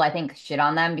 people I think shit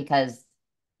on them because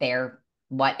they're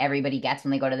what everybody gets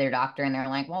when they go to their doctor and they're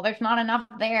like, well, there's not enough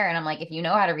there. And I'm like, if you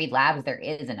know how to read labs, there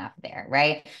is enough there,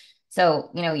 right?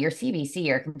 So, your CBC,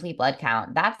 your complete blood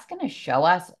count, that's going to show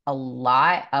us a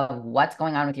lot of what's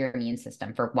going on with your immune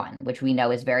system, for one, which we know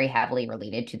is very heavily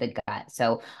related to the gut.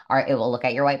 So, it will look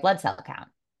at your white blood cell count,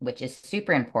 which is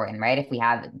super important, right? If we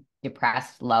have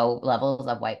depressed, low levels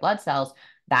of white blood cells,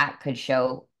 that could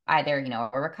show either,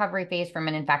 a recovery phase from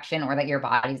an infection or that your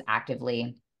body's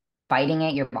actively fighting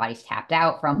it. Your body's tapped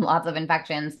out from lots of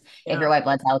infections. If Yeah. your white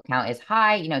blood cell count is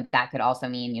high, that could also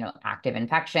mean, active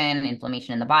infection,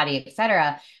 inflammation in the body,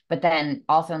 etc. But then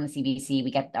also in the CBC,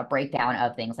 we get a breakdown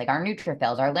of things like our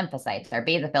neutrophils, our lymphocytes, our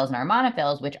basophils, and our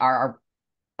monophils, which are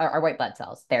our white blood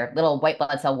cells. They're little white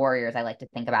blood cell warriors. I like to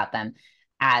think about them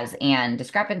as, and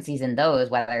discrepancies in those,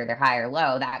 whether they're high or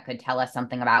low, that could tell us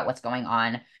something about what's going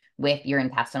on with your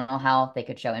intestinal health. They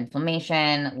could show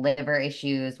inflammation, liver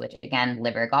issues, which again,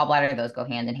 liver, gallbladder, those go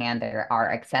hand in hand. There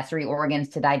are accessory organs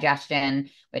to digestion,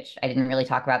 which I didn't really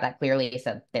talk about that clearly.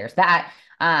 So there's that.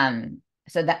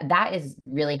 So that is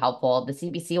really helpful. The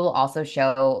CBC will also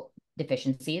show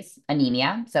deficiencies,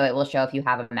 anemia. So it will show if you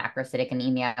have a macrocytic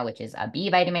anemia, which is a B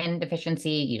vitamin deficiency,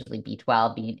 usually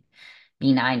B12,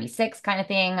 B9, B6 kind of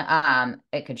thing.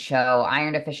 It could show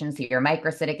iron deficiency or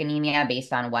microcytic anemia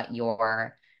based on what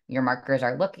your markers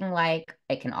are looking like.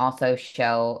 It can also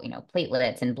show,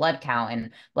 platelets and blood count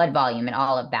and blood volume and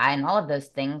all of that. And all of those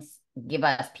things give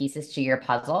us pieces to your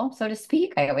puzzle, so to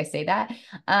speak. I always say that,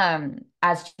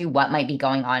 as to what might be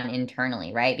going on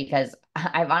internally, right? Because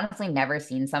I've honestly never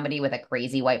seen somebody with a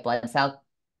crazy white blood cell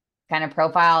kind of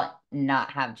profile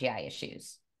not have GI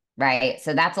issues, right?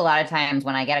 So that's a lot of times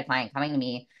when I get a client coming to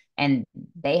me and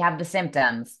they have the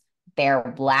symptoms,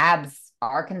 their labs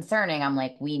are concerning. I'm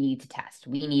like, we need to test.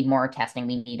 We need more testing.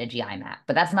 We need a GI map.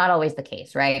 But that's not always the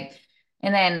case, right?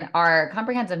 And then our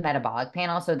comprehensive metabolic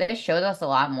panel. So this shows us a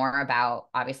lot more about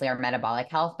obviously our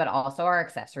metabolic health, but also our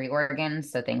accessory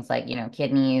organs. So things like,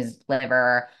 kidneys,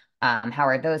 liver, How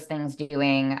are those things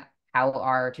doing? How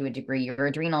are, to a degree, your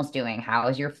adrenals doing? How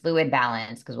is your fluid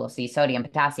balance? Because we'll see sodium,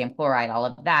 potassium, chloride, all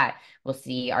of that. We'll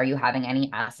see, are you having any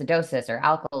acidosis or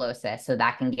alkalosis? So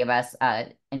that can give us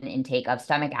an intake of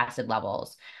stomach acid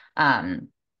levels. Um,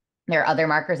 there are other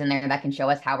markers in there that can show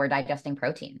us how we're digesting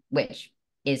protein, which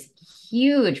is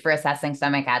huge for assessing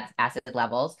stomach acid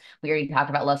levels. We already talked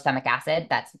about low stomach acid.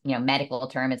 That's, medical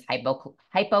term is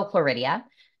hypochlorhydria.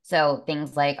 So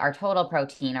things like our total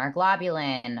protein, our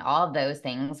globulin, all of those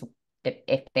things,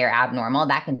 if they're abnormal,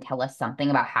 that can tell us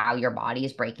something about how your body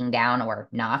is breaking down or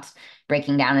not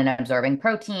breaking down and absorbing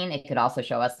protein. It could also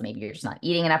show us maybe you're just not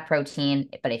eating enough protein.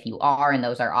 But if you are and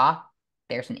those are off,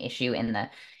 there's an issue in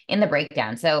the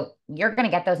breakdown. So you're going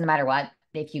to get those no matter what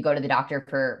if you go to the doctor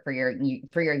for your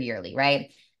yearly,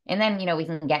 right? And then, we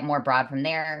can get more broad from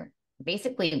there.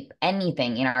 Basically,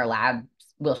 anything in our lab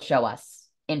will show us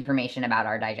information about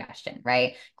our digestion,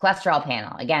 right? Cholesterol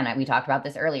panel. Again, we talked about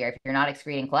this earlier. If you're not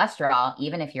excreting cholesterol,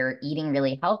 even if you're eating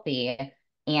really healthy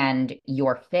and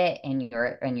you're fit and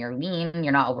you're lean,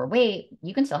 you're not overweight,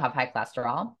 you can still have high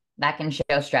cholesterol. That can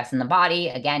show stress in the body.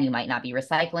 Again, you might not be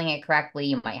recycling it correctly.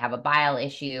 You might have a bile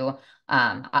issue,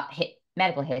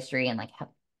 medical history, and like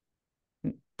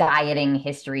dieting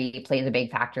history plays a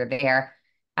big factor there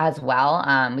as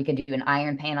well. We could do an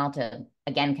iron panel to,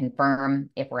 again, confirm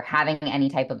if we're having any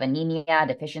type of anemia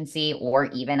deficiency, or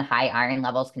even high iron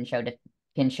levels can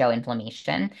show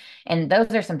inflammation. And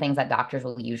those are some things that doctors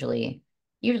will usually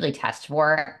test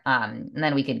for. And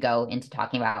then we could go into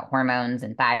talking about hormones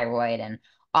and thyroid and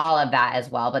all of that as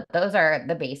well. But those are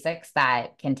the basics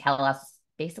that can tell us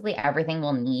basically everything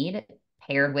we'll need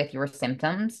paired with your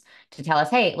symptoms to tell us,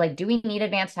 hey, like, do we need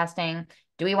advanced testing?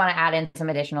 Do we want to add in some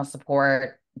additional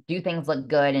support? Do things look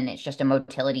good? And it's just a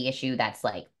motility issue that's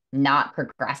like not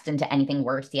progressed into anything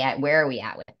worse yet. Where are we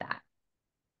at with that?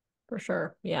 For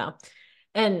sure. Yeah.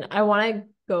 And I want to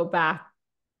go back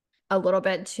a little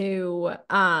bit to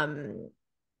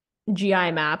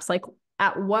GI maps. Like,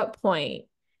 at what point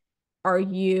are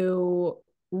you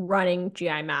running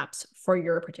GI maps for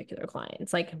your particular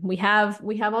clients? Like, we have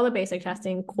all the basic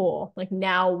testing, cool. Like,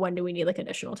 now when do we need like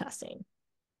additional testing?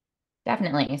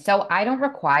 Definitely. So I don't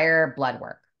require blood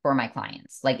work for my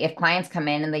clients. Like, if clients come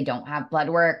in and they don't have blood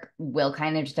work, we'll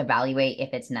kind of just evaluate if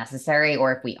it's necessary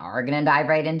or if we are going to dive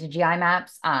right into GI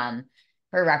maps.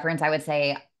 For reference, I would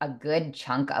say a good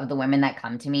chunk of the women that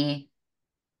come to me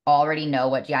already know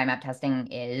what GI map testing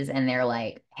is, and they're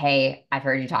like, hey, I've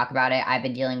heard you talk about it. I've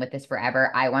been dealing with this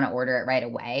forever. I want to order it right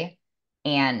away.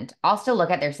 And I'll still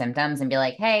look at their symptoms and be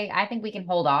like, hey, I think we can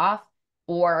hold off.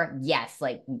 Or yes,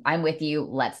 like, I'm with you.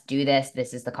 Let's do this.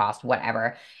 This is the cost,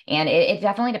 whatever. And it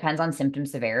definitely depends on symptom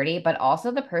severity, but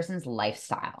also the person's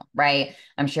lifestyle, right?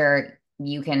 I'm sure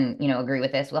you can, agree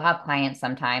with this. We'll have clients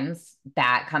sometimes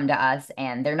that come to us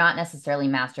and they're not necessarily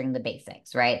mastering the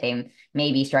basics, right? They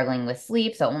may be struggling with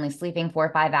sleep, so only sleeping 4 or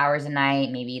 5 hours a night.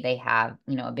 Maybe they have,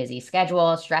 a busy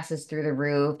schedule, stress is through the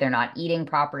roof, they're not eating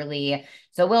properly.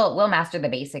 So we'll master the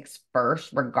basics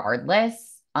first, regardless,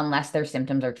 unless their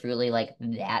symptoms are truly like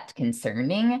that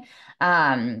concerning.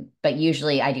 But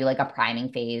usually I do like a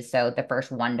priming phase. So the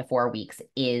first 1 to 4 weeks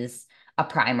is a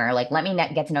primer. Like, let me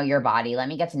get to know your body. Let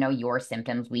me get to know your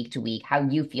symptoms week to week, how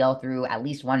you feel through at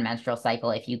least one menstrual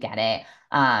cycle if you get it.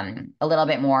 A little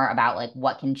bit more about like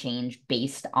what can change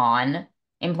based on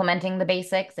implementing the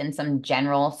basics and some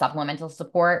general supplemental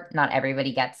support. Not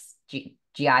everybody gets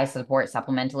GI support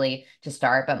supplementally to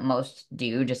start, but most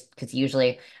do, just because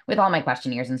usually with all my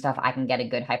questionnaires and stuff, I can get a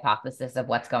good hypothesis of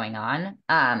what's going on,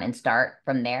 and start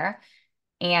from there.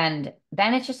 And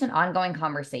then it's just an ongoing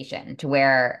conversation to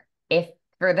where, if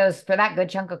for that good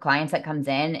chunk of clients that comes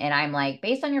in and I'm like,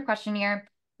 based on your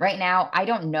questionnaire right now, I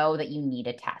don't know that you need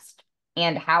a test.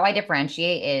 And how I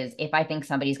differentiate is, if I think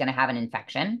somebody's going to have an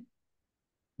infection,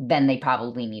 then they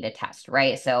probably need a test,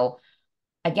 right? So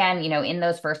again, in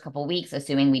those first couple of weeks,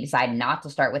 assuming we decide not to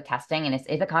start with testing, and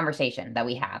it's a conversation that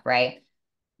we have, right?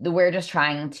 We're just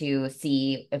trying to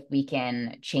see if we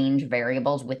can change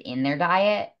variables within their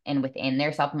diet and within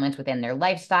their supplements, within their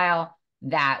lifestyle,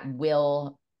 that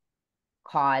will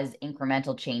cause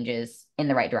incremental changes in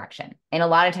the right direction. And a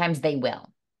lot of times they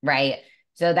will, right?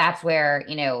 So that's where,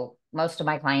 most of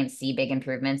my clients see big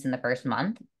improvements in the first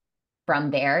month.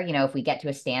 From there, if we get to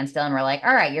a standstill and we're like,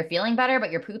 all right, you're feeling better,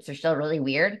 but your poops are still really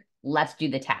weird, let's do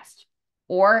the test.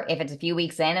 Or if it's a few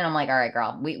weeks in and I'm like, all right,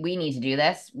 girl, we need to do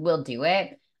this, we'll do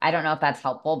it. I don't know if that's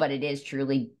helpful, but it is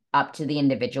truly up to the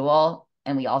individual.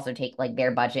 And we also take like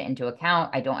their budget into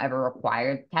account. I don't ever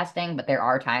require testing, but there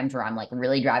are times where I'm like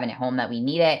really driving it home that we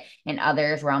need it. And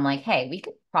others where I'm like, hey, we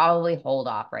could probably hold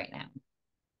off right now.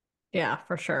 Yeah,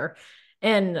 for sure.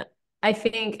 And I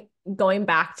think going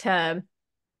back to,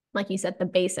 like you said, the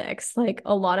basics, like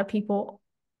a lot of people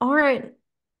aren't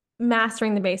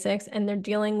mastering the basics and they're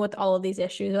dealing with all of these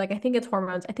issues. Like, I think it's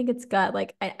hormones, I think it's gut,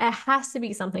 like it has to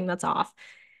be something that's off.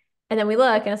 And then we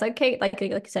look and it's like, okay, like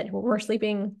you said, we're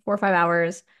sleeping 4 or 5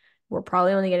 hours. We're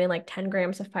probably only getting like 10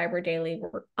 grams of fiber daily.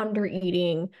 We're under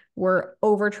eating, we're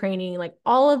overtraining, like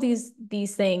all of these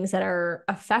things that are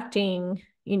affecting,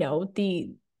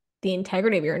 the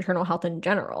integrity of your internal health in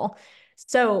general.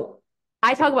 So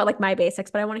I talk about like my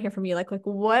basics, but I want to hear from you. Like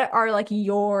what are like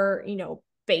your,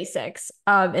 basics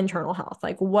of internal health?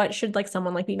 Like what should like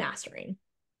someone like be mastering?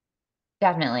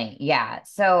 Definitely. Yeah.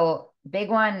 So big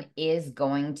one is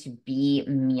going to be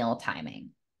meal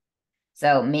timing.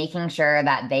 So making sure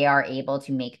that they are able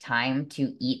to make time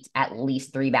to eat at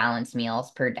least 3 balanced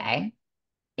meals per day.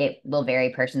 It will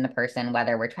vary person to person,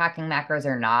 whether we're tracking macros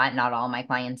or not. Not all my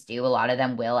clients do. A lot of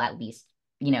them will at least,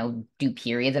 do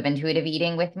periods of intuitive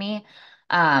eating with me,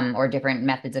 or different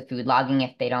methods of food logging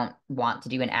if they don't want to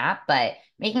do an app, but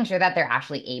making sure that they're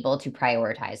actually able to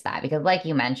prioritize that. Because like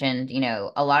you mentioned,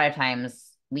 a lot of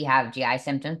times we have GI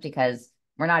symptoms because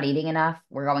we're not eating enough.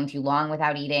 We're going too long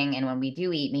without eating. And when we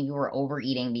do eat, maybe we're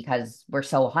overeating because we're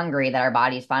so hungry that our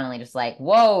body's finally just like,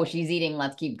 whoa, she's eating,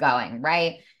 let's keep going,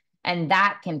 right? And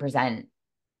that can present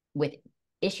with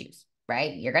issues,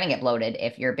 right? You're going to get bloated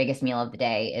if your biggest meal of the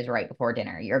day is right before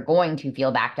dinner. You're going to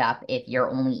feel backed up if you're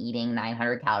only eating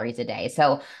 900 calories a day.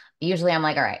 So usually I'm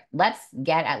like, all right, let's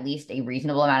get at least a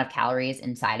reasonable amount of calories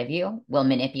inside of you. We'll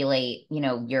manipulate,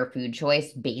 your food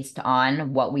choice based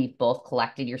on what we've both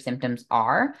collected your symptoms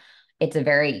are. It's a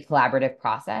very collaborative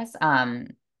process.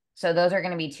 So those are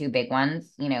going to be two big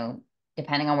ones,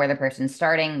 depending on where the person's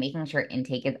starting, making sure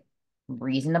intake is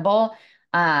reasonable.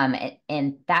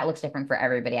 And that looks different for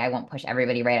everybody. I won't push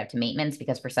everybody right up to maintenance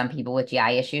because for some people with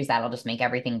GI issues, that'll just make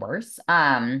everything worse.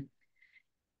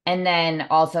 And then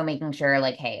also making sure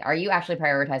like, hey, are you actually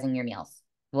prioritizing your meals?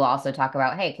 We'll also talk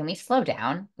about, hey, can we slow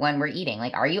down when we're eating?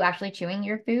 Like, are you actually chewing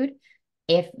your food?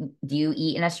 If do you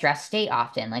eat in a stress state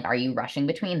often? Like, are you rushing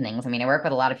between things? I mean, I work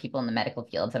with a lot of people in the medical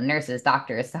field, some nurses,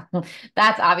 doctors. So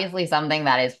that's obviously something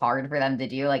that is hard for them to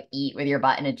do, like eat with your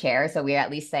butt in a chair. So we at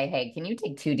least say, hey, can you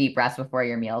take 2 deep breaths before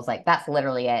your meals? Like, that's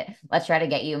literally it. Let's try to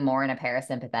get you more in a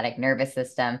parasympathetic nervous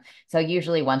system. So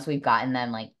usually once we've gotten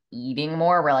them like eating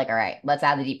more, we're like, all right, let's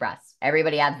add the deep breaths.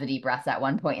 Everybody adds the deep breaths at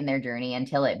one point in their journey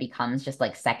until it becomes just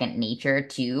like second nature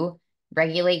to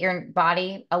regulate your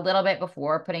body a little bit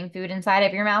before putting food inside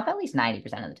of your mouth, at least 90%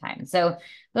 of the time. So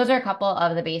those are a couple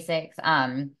of the basics.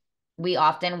 We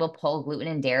often will pull gluten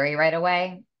and dairy right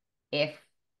away if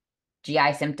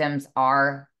GI symptoms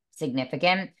are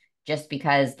significant, just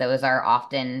because those are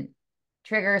often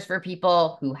triggers for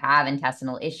people who have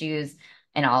intestinal issues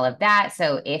and all of that.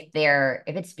 So if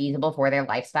it's feasible for their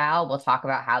lifestyle, we'll talk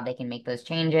about how they can make those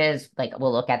changes. Like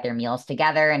we'll look at their meals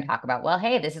together and talk about, well,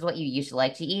 hey, this is what you used to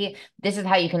like to eat. This is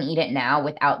how you can eat it now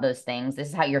without those things. This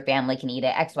is how your family can eat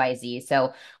it, XYZ.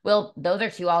 So those are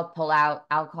two I'll pull out.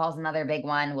 Alcohol's another big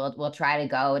one. We'll try to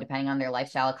go, depending on their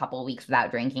lifestyle, a couple of weeks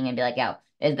without drinking and be like, yo,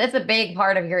 is this a big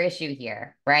part of your issue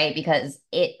here? Right? Because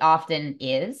it often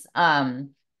is. And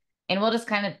we'll just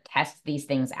kind of test these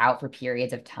things out for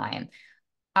periods of time.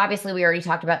 Obviously, we already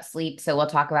talked about sleep. So we'll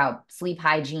talk about sleep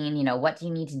hygiene. What do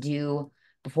you need to do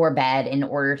before bed in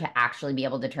order to actually be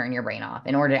able to turn your brain off,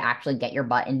 in order to actually get your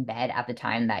butt in bed at the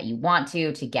time that you want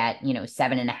to get,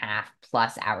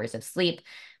 7.5+ hours of sleep.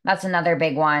 That's another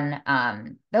big one.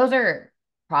 Those are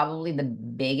probably the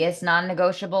biggest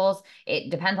non-negotiables.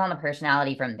 It depends on the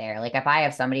personality from there. Like if I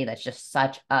have somebody that's just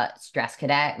such a stress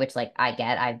cadet, which like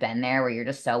I've been there, where you're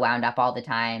just so wound up all the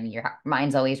time, your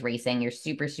mind's always racing, you're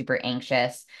super, super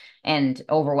anxious and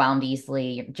overwhelmed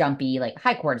easily, you're jumpy, like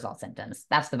high cortisol symptoms.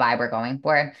 That's the vibe we're going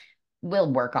for.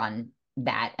 We'll work on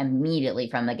that immediately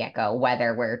from the get-go,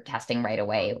 whether we're testing right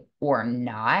away or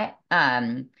not.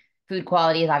 Food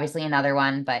quality is obviously another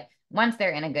one, but once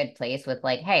they're in a good place with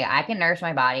like, hey, I can nourish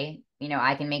my body,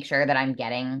 I can make sure that I'm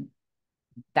getting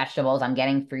vegetables, I'm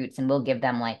getting fruits, and we'll give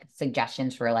them like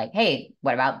suggestions for like, hey,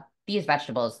 what about these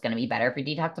vegetables? Going to be better for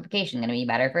detoxification, going to be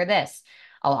better for this.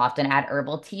 I'll often add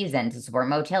herbal teas in to support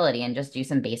motility and just do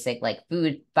some basic like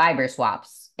food fiber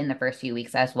swaps in the first few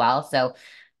weeks as well. So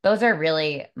those are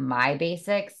really my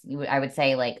basics. I would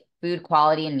say like food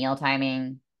quality and meal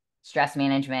timing, stress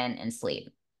management, and sleep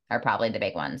are probably the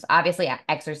big ones. Obviously,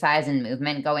 exercise and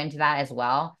movement go into that as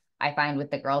well. I find with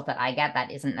the girls that I get,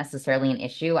 that isn't necessarily an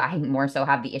issue. I more so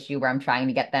have the issue where I'm trying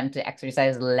to get them to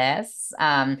exercise less.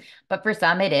 But for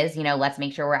some it is, let's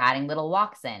make sure we're adding little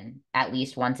walks in at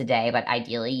least once a day, but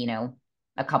ideally,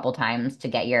 a couple times to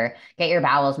get your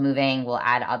bowels moving. We'll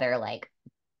add other like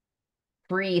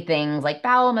free things like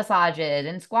bowel massages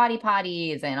and squatty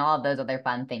potties and all of those other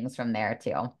fun things from there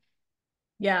too.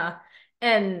 Yeah.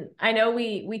 And I know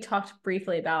we talked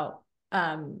briefly about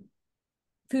um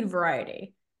food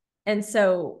variety. And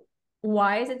so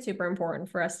why is it super important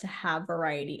for us to have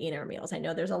variety in our meals? I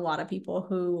know there's a lot of people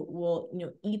who will,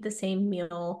 eat the same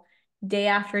meal day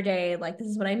after day. Like this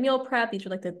is what I meal prep. These are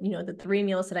like the 3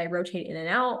 meals that I rotate in and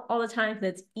out all the time.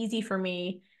 That's easy for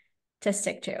me to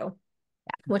stick to,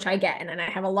 which I get. And I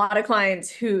have a lot of clients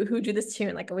who do this too.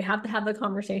 And like we have to have the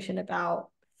conversation about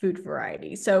food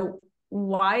variety. So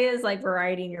why is like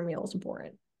variety in your meals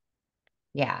important?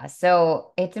 Yeah,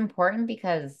 so it's important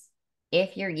because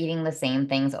if you're eating the same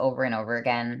things over and over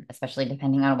again, especially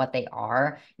depending on what they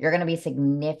are, you're going to be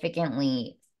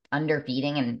significantly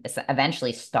underfeeding and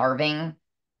eventually starving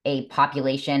a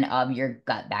population of your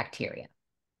gut bacteria.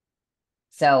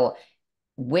 So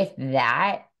with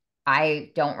that,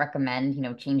 I don't recommend,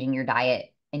 changing your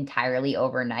diet entirely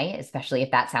overnight, especially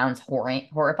if that sounds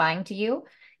horrifying to you.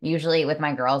 Usually with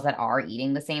my girls that are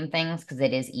eating the same things, because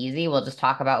it is easy, we'll just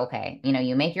talk about, okay,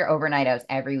 you make your overnight oats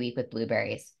every week with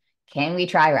blueberries. Can we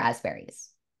try raspberries?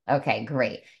 Okay,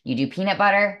 great. You do peanut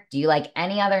butter. Do you like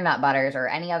any other nut butters or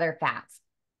any other fats?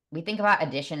 We think about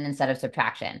addition instead of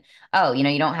subtraction. Oh,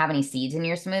 you don't have any seeds in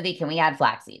your smoothie. Can we add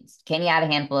flax seeds? Can you add a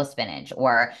handful of spinach?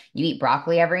 Or you eat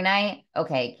broccoli every night?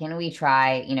 Okay, can we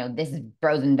try, this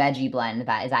frozen veggie blend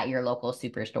that is at your local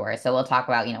superstore? So we'll talk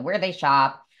about, where they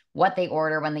shop, what they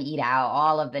order when they eat out,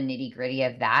 all of the nitty gritty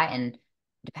of that. And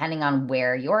depending on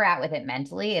where you're at with it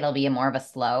mentally, it'll be a more of a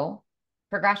slow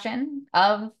progression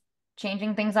of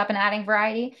changing things up and adding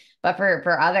variety. But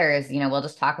for others, we'll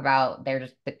just talk about they're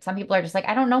just some people are just like,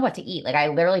 I don't know what to eat. Like I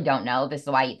literally don't know. This is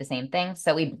why I eat the same thing.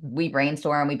 So we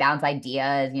brainstorm, we bounce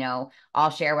ideas, I'll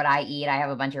share what I eat. I have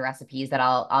a bunch of recipes that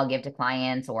I'll give to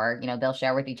clients or, they'll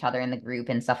share with each other in the group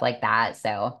and stuff like that.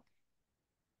 So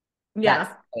that's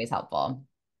Yeah. always helpful.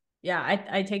 Yeah,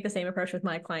 I take the same approach with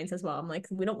my clients as well. I'm like,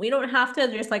 we don't have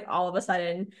to just like all of a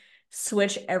sudden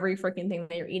switch every freaking thing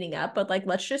that you're eating up, but like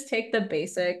let's just take the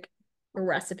basic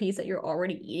recipes that you're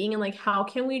already eating and like how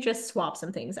can we just swap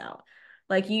some things out?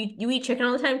 Like you eat chicken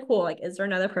all the time, cool. Like, is there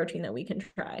another protein that we can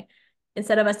try?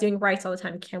 Instead of us doing rice all the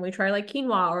time, can we try like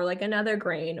quinoa or like another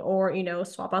grain or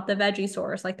swap out the veggie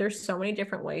source? Like there's so many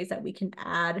different ways that we can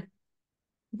add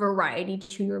variety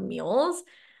to your meals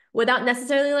without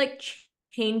necessarily like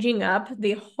changing up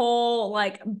the whole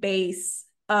like base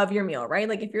of your meal, right?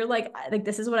 Like if you're like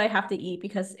this is what I have to eat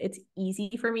because it's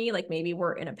easy for me, like maybe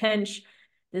we're in a pinch,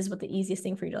 this is what the easiest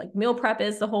thing for you to like meal prep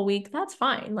is the whole week, that's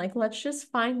fine. Like let's just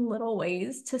find little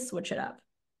ways to switch it up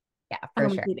Yeah, on for a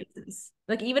sure. weekly basis.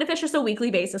 Like even if it's just a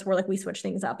weekly basis where like we switch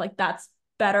things up, like that's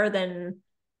better than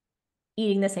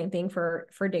eating the same thing for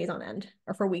days on end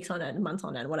or for weeks on end, months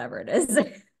on end, whatever it is.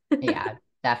 Yeah,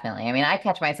 definitely. I mean, I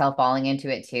catch myself falling into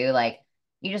it too. Like,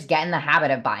 you just get in the habit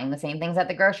of buying the same things at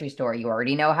the grocery store. You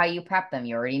already know how you prep them.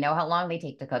 You already know how long they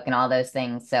take to cook and all those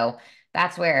things. So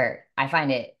that's where I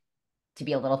find it to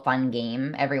be a little fun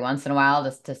game every once in a while,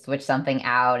 just to switch something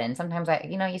out. And sometimes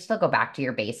you still go back to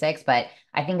your basics, but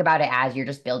I think about it as you're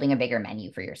just building a bigger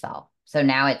menu for yourself. So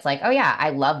now it's like, oh yeah, I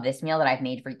love this meal that I've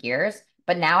made for years,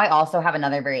 but now I also have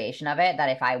another variation of it that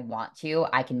if I want to,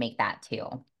 I can make that too.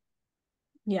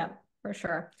 Yeah, for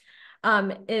sure.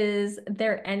 Is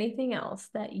there anything else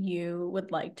that you would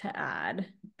like to add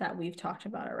that we've talked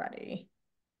about already?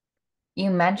 You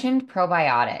mentioned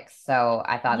probiotics, so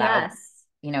I thought that would,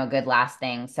 Yes. a good last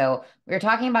thing. So we were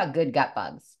talking about good gut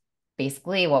bugs.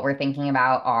 Basically, what we're thinking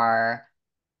about are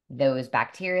those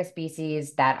bacteria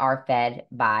species that are fed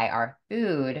by our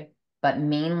food, but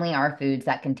mainly our foods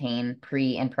that contain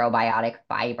pre and probiotic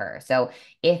fiber. So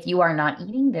if you are not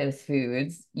eating those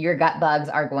foods, your gut bugs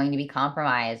are going to be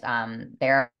compromised.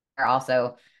 There are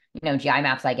also, GI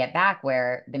maps I get back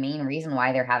where the main reason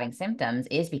why they're having symptoms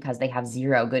is because they have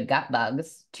zero good gut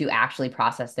bugs to actually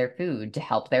process their food, to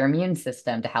help their immune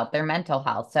system, to help their mental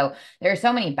health. So there are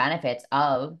so many benefits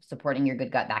of supporting your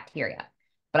good gut bacteria.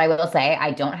 But I will say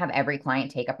I don't have every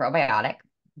client take a probiotic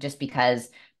just because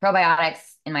probiotics,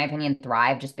 in my opinion,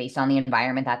 thrive just based on the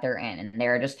environment that they're in. And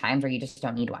there are just times where you just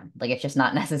don't need one. Like it's just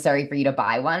not necessary for you to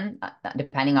buy one,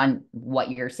 depending on what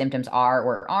your symptoms are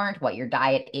or aren't, what your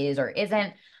diet is or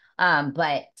isn't.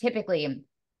 But typically,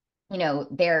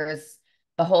 there's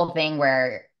the whole thing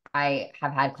where I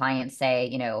have had clients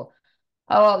say,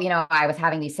 oh, I was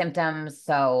having these symptoms,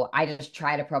 so I just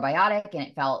tried a probiotic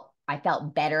and I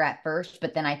felt better at first,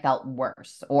 but then I felt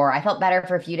worse, or I felt better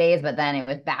for a few days, but then it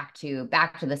was back to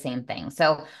the same thing.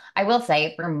 So I will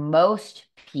say for most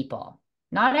people,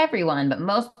 not everyone, but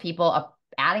most people,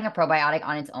 adding a probiotic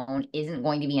on its own isn't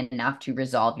going to be enough to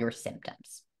resolve your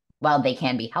symptoms. While they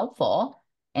can be helpful,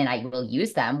 and I will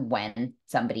use them when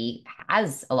somebody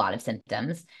has a lot of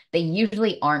symptoms, they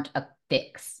usually aren't a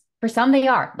fix. For some, they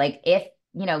are. Like if,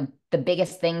 the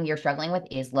biggest thing you're struggling with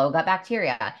is low gut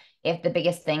bacteria, if the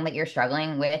biggest thing that you're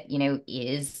struggling with,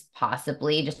 is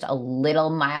possibly just a little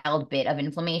mild bit of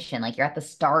inflammation, like you're at the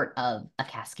start of a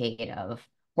cascade of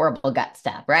horrible gut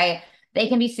stuff, right? They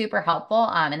can be super helpful.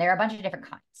 And there are a bunch of different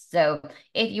kinds. So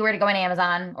if you were to go on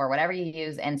Amazon or whatever you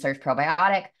use and search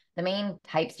probiotic, the main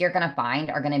types you're going to find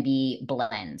are going to be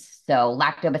blends. So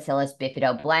lactobacillus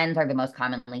bifido blends are the most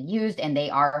commonly used, and they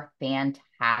are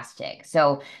fantastic.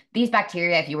 So these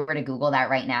bacteria, if you were to Google that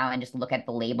right now and just look at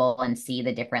the label and see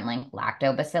the different like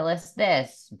lactobacillus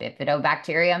this,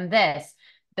 bifidobacterium this,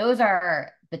 those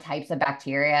are the types of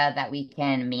bacteria that we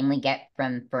can mainly get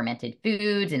from fermented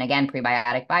foods and again,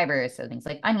 prebiotic fibers. So things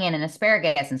like onion and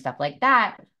asparagus and stuff like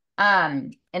that.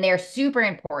 And they're super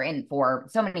important for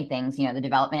so many things, the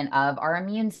development of our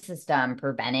immune system,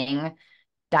 preventing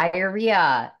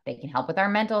diarrhea. They can help with our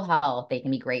mental health. They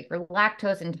can be great for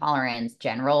lactose intolerance,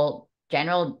 general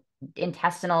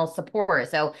intestinal support.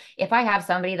 So if I have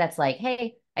somebody that's like,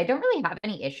 hey, I don't really have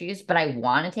any issues, but I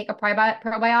want to take a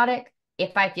probiotic,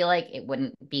 if I feel like it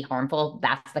wouldn't be harmful,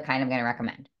 that's the kind I'm going to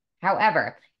recommend.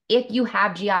 However, if you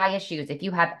have GI issues, if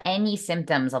you have any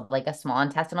symptoms of like a small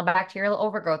intestinal bacterial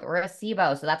overgrowth or a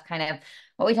SIBO, so that's kind of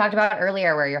what we talked about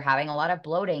earlier, where you're having a lot of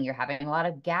bloating, you're having a lot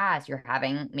of gas, you're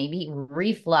having maybe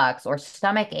reflux or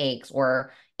stomach aches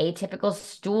or atypical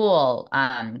stool,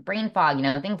 brain fog,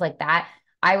 things like that,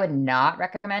 I would not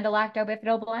recommend a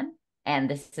lactobifidal blend. And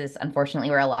this is unfortunately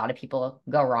where a lot of people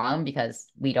go wrong because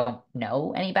we don't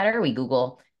know any better. We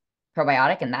Google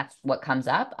probiotic and that's what comes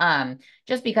up.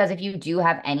 Just because if you do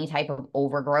have any type of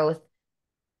overgrowth,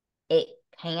 it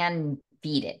can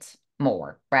feed it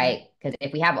more, right? Because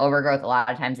if we have overgrowth, a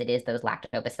lot of times it is those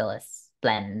lactobacillus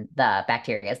blend, the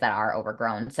bacteria that are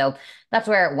overgrown. So that's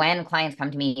where when clients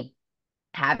come to me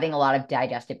having a lot of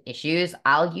digestive issues,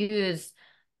 I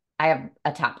have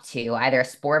a top two, either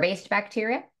spore-based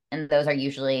bacteria, and those are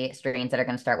usually strains that are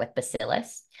going to start with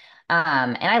bacillus.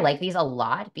 And I like these a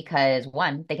lot because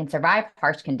one, they can survive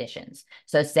harsh conditions.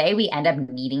 So say we end up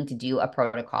needing to do a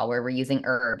protocol where we're using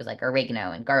herbs like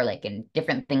oregano and garlic and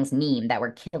different things, neem, that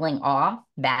we're killing off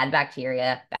bad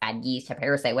bacteria, bad yeast,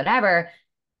 parasite, whatever.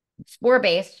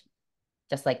 Spore-based,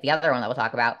 just like the other one that we'll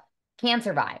talk about, can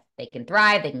survive. They can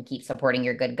thrive. They can keep supporting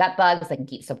your good gut bugs. They can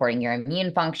keep supporting your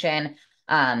immune function.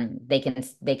 They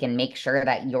can make sure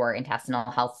that your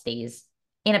intestinal health stays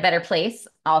in a better place,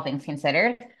 all things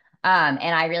considered. And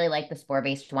I really like the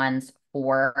spore-based ones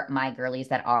for my girlies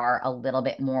that are a little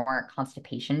bit more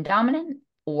constipation dominant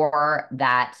or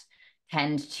that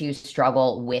tend to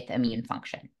struggle with immune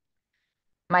function.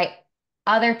 My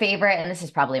other favorite, and this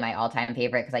is probably my all-time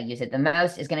favorite because I use it the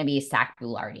most, is going to be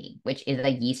Sacularity, which is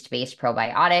a yeast-based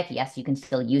probiotic. Yes, you can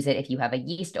still use it if you have a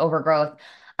yeast overgrowth.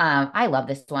 I love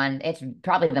this one. It's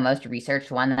probably the most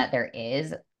researched one that there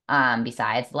is,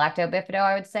 besides lactobifido,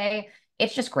 I would say.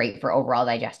 It's just great for overall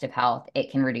digestive health. It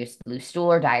can reduce loose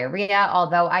stool or diarrhea,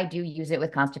 although I do use it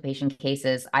with constipation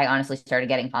cases. I honestly started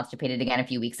getting constipated again a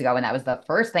few weeks ago, and that was the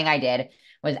first thing I did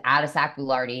was add a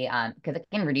Sacularity because it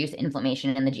can reduce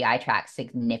inflammation in the GI tract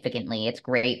significantly. It's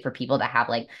great for people that have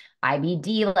like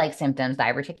IBD-like symptoms,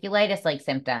 diverticulitis-like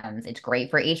symptoms. It's great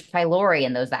for H. pylori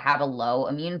and those that have a low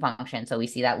immune function. So we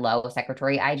see that low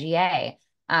secretory IgA.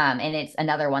 And it's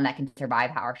another one that can survive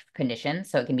harsh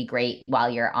conditions. So it can be great while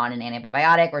you're on an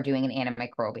antibiotic or doing an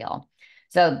antimicrobial.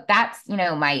 So that's,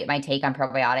 my take on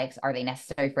probiotics. Are they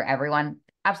necessary for everyone?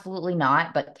 Absolutely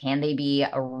not. But can they be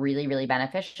a really, really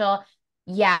beneficial?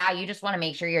 Yeah, you just want to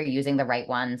make sure you're using the right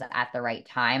ones at the right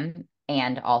time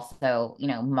and also,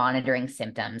 monitoring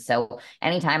symptoms. So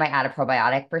anytime I add a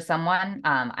probiotic for someone,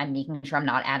 I'm making sure I'm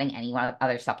not adding any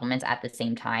other supplements at the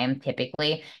same time.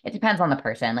 Typically, it depends on the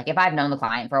person. Like if I've known the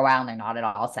client for a while and they're not at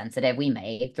all sensitive, we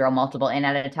may throw multiple in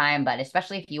at a time. But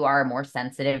especially if you are more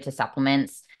sensitive to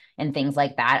supplements and things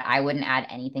like that, I wouldn't add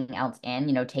anything else in.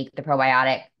 Take the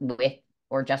probiotic with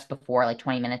or just before, like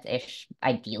 20 minutes ish,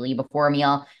 ideally before a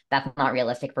meal. That's not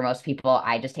realistic for most people.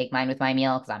 I just take mine with my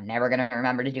meal because I'm never going to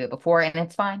remember to do it before, and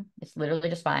it's fine. It's literally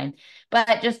just fine.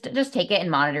 But just take it and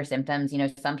monitor symptoms.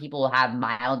 Some people will have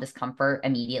mild discomfort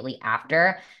immediately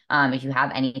after. If you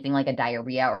have anything like a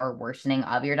diarrhea or worsening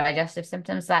of your digestive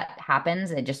symptoms that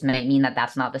happens, it just might mean that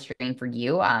that's not the strain for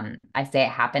you. I say it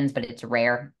happens, but it's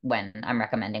rare when I'm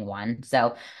recommending one.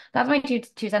 So that's my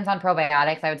two cents on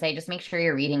probiotics. I would say just make sure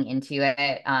you're reading into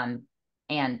it,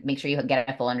 and make sure you get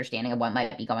a full understanding of what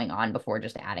might be going on before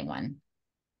just adding one.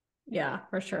 Yeah,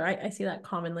 for sure. I see that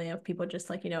commonly of people just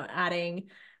like, adding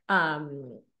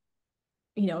um,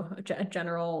 a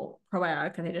general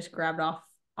probiotic that they just grabbed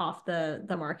off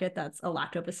the market that's a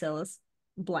lactobacillus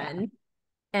Yeah, blend.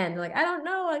 And like, I don't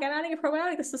know, like I'm adding a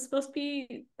probiotic. This is supposed to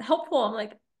be helpful. I'm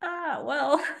like,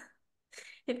 well,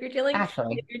 if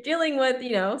actually. you're dealing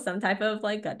with, some type of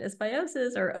like gut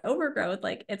dysbiosis or overgrowth,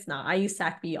 like it's not. I use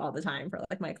SAC-B all the time for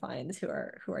like my clients who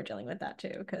are dealing with that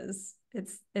too, because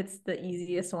it's the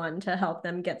easiest one to help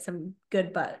them get some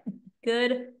good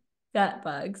gut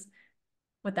bugs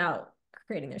without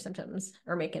creating their symptoms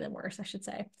or making them worse, I should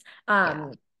say. Yeah.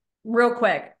 Um, Real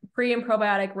quick, pre and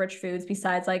probiotic rich foods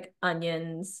besides like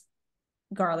onions,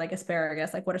 garlic,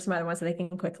 asparagus, like what are some other ones that they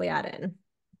can quickly add in for some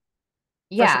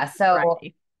Yeah. So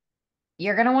variety?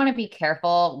 you're going to want to be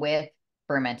careful with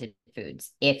fermented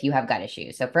foods if you have gut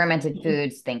issues. So fermented Mhm.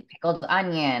 foods, think pickled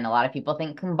onion. A lot of people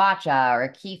think kombucha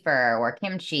or kefir or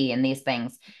kimchi and these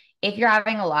things. If you're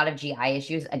having a lot of GI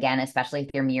issues, again, especially if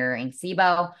you're mirroring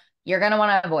SIBO, you're going to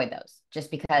want to avoid those just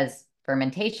because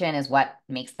fermentation is what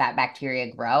makes that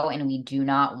bacteria grow, and we do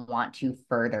not want to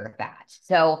further that.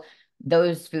 So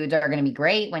those foods are going to be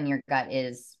great when your gut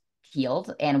is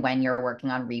healed and when you're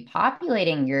working on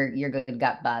repopulating your good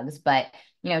gut bugs. But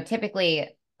typically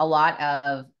a lot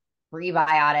of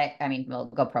prebiotic, I mean, we'll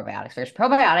go probiotics first.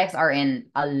 Probiotics are in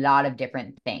a lot of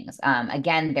different things.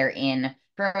 Again, they're in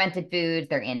fermented foods,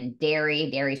 they're in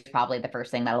dairy. Dairy is probably the first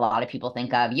thing that a lot of people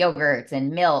think of, yogurts and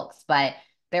milks, but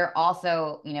they're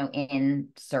also, in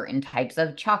certain types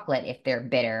of chocolate if they're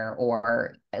bitter,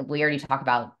 or we already talked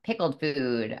about pickled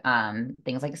food,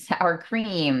 things like sour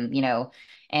cream,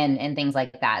 and things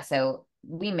like that. So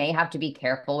we may have to be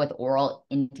careful with oral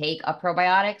intake of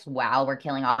probiotics while we're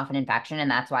killing off an infection,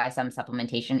 and that's why some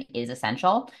supplementation is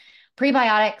essential.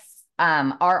 Prebiotics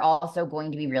are also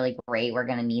going to be really great. We're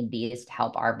going to need these to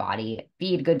help our body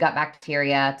feed good gut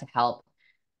bacteria, to help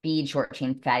feed short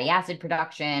chain fatty acid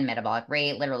production, metabolic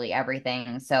rate, literally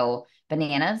everything. So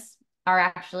bananas are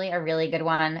actually a really good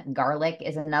one. Garlic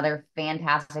is another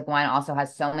fantastic one. Also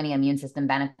has so many immune system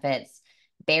benefits.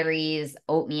 Berries,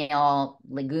 oatmeal,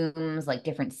 legumes, like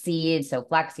different seeds. So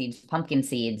flax seeds, pumpkin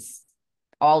seeds,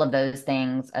 all of those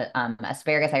things.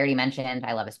 Asparagus, I already mentioned.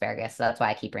 I love asparagus, so that's why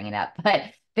I keep bringing it up. But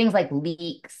things like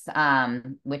leeks,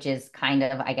 which is kind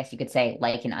of, I guess you could say,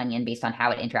 like an onion based on how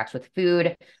it interacts with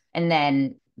food. And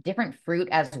then different fruit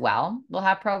as well will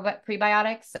have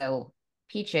prebiotics. So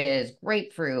peaches,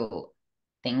 grapefruit,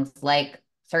 things like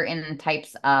certain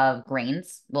types of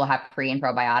grains will have pre and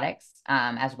probiotics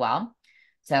as well.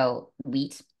 So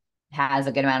wheat has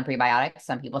a good amount of prebiotics.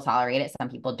 Some people tolerate it, some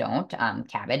people don't.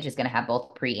 Cabbage is going to have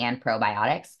both pre and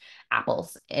probiotics.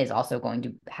 Apples is also going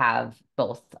to have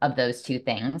both of those two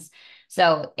things.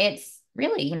 So it's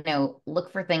really,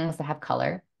 look for things that have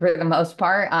color for the most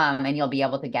part, and you'll be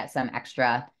able to get some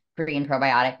extra pre and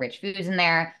probiotic rich foods in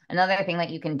there. Another thing that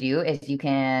you can do is you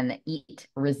can eat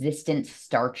resistant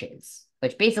starches,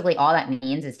 which basically all that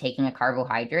means is taking a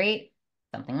carbohydrate,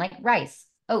 something like rice,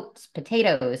 oats,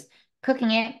 potatoes,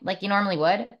 cooking it like you normally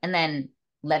would, and then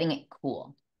letting it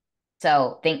cool.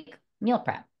 So think meal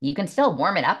prep. You can still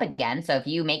warm it up again. So if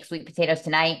you make sweet potatoes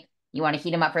tonight, you want to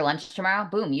heat them up for lunch tomorrow,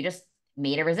 boom, you just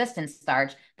made a resistance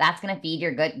starch. That's going to feed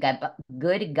your good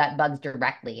gut bugs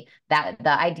directly. That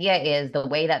the idea is the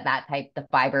way the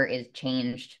fiber is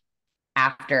changed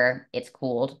after it's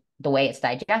cooled, the way it's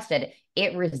digested,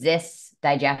 it resists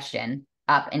digestion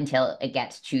up until it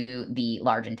gets to the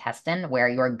large intestine where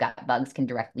your gut bugs can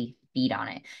directly feed on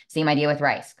it. Same idea with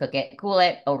rice. Cook it, cool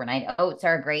it. Overnight oats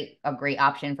are a great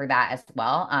option for that as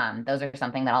well. Those are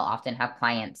something that I'll often have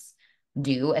clients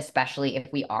do, especially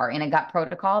if we are in a gut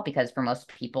protocol, because for most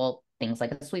people, things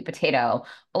like a sweet potato,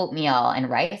 oatmeal, and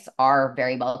rice are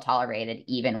very well tolerated,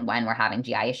 even when we're having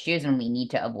GI issues and we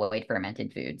need to avoid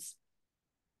fermented foods.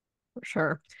 For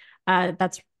sure.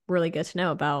 That's really good to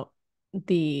know about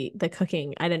the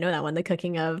cooking. I didn't know that one, the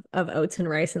cooking of oats and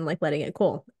rice and like letting it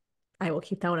cool. I will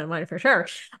keep that one in mind for sure.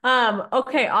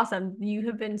 Okay, awesome. You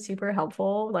have been super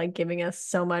helpful, like giving us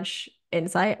so much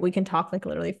insight. We can talk like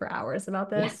literally for hours about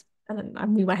Yeah. this, and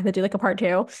then we might have to do like a part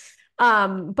two.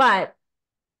 But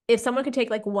if someone could take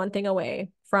like one thing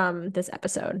away from this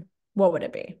episode, what would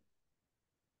it be?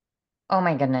 Oh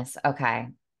my goodness. Okay.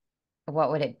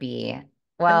 What would it be? I'm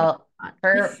Well, not.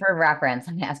 for reference,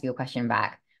 I'm gonna ask you a question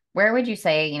back. Where would you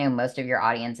say, most of your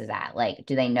audience is at? Like,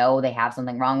 do they know they have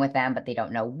something wrong with them, but they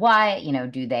don't know what?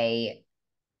 Do they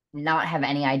not have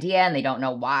any idea and they don't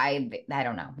know why? I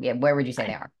don't know. Yeah, where would you say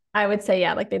they are? I would say,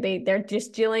 yeah, like they're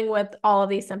just dealing with all of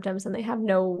these symptoms and they have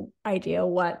no idea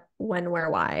what, when, where,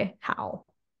 why, how.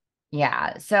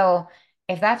 Yeah. So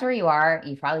if that's where you are,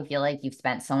 you probably feel like you've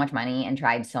spent so much money and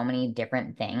tried so many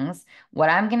different things. What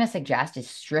I'm going to suggest is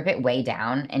strip it way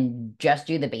down and just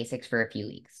do the basics for a few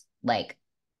weeks. Like,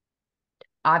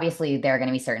 obviously, there are going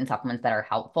to be certain supplements that are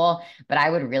helpful, but I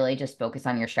would really just focus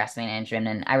on your stress management,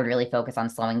 and I would really focus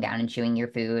on slowing down and chewing your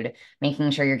food,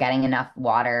 making sure you're getting enough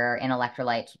water and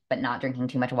electrolytes, but not drinking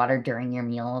too much water during your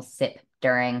meals. Sip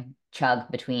during,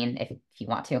 chug between if you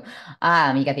want to.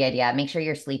 You get the idea. Make sure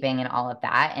you're sleeping and all of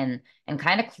that, and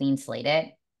kind of clean slate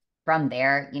it. From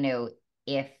there,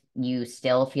 if you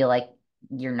still feel like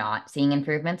you're not seeing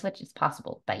improvements, which is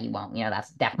possible that you won't, that's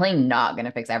definitely not going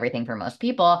to fix everything for most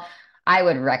people. I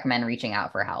would recommend reaching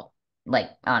out for help.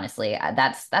 Like, honestly,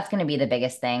 that's going to be the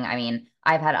biggest thing. I mean,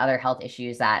 I've had other health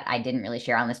issues that I didn't really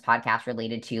share on this podcast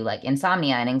related to like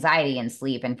insomnia and anxiety and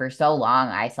sleep. And for so long,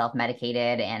 I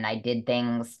self-medicated and I did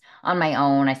things on my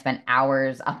own. I spent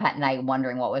hours up at night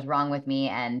wondering what was wrong with me.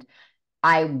 And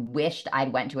I wished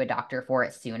I'd went to a doctor for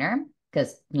it sooner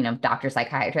because, doctor,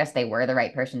 psychiatrists, they were the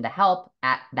right person to help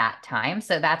at that time.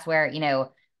 So that's where,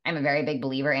 I'm a very big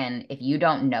believer in if you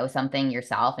don't know something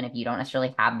yourself and if you don't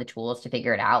necessarily have the tools to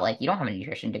figure it out, like you don't have a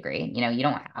nutrition degree, you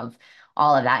don't have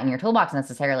all of that in your toolbox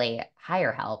necessarily,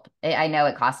 hire help. I know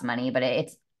it costs money, but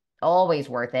it's always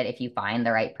worth it if you find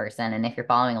the right person. And if you're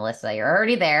following Alyssa, you're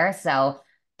already there. So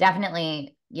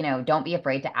definitely, don't be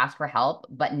afraid to ask for help,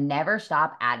 but never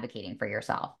stop advocating for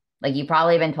yourself. Like you've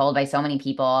probably been told by so many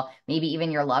people, maybe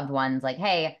even your loved ones, like,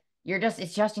 hey,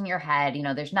 it's just in your head,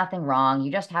 there's nothing wrong.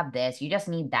 You just have this, you just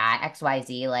need that,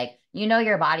 XYZ. Like, you know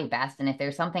your body best. And if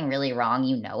there's something really wrong,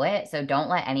 you know it. So don't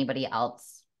let anybody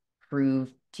else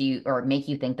prove to you or make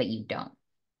you think that you don't.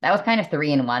 That was kind of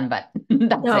three in one, but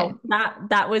that's it. No,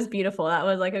 that was beautiful. That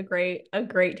was like a great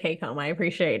take home. I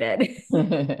appreciate it.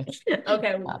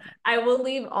 Okay. Awesome. I will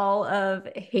leave all of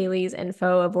Haley's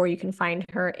info of where you can find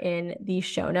her in the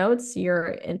show notes,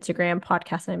 your Instagram,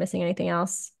 podcast. Am I missing anything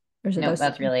else? Or is it Nope, those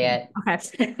that's really two? it.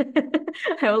 Okay.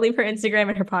 I will leave her Instagram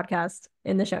and her podcast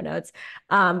in the show notes.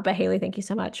 But Haley, thank you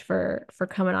so much for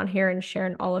coming on here and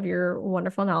sharing all of your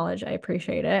wonderful knowledge. I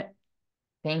appreciate it.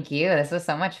 Thank you. This was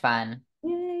so much fun.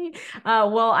 Yay.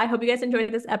 Well, I hope you guys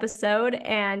enjoyed this episode.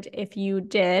 And if you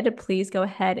did, please go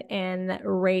ahead and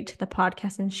rate the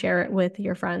podcast and share it with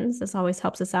your friends. This always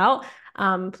helps us out.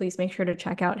 Please make sure to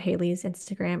check out Haley's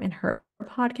Instagram and her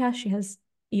podcast. She has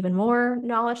even more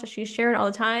knowledge that she's sharing all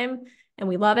the time, and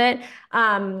we love it.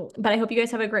 But I hope you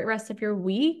guys have a great rest of your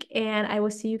week, and I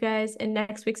will see you guys in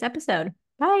next week's episode.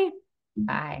 Bye.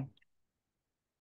 Bye.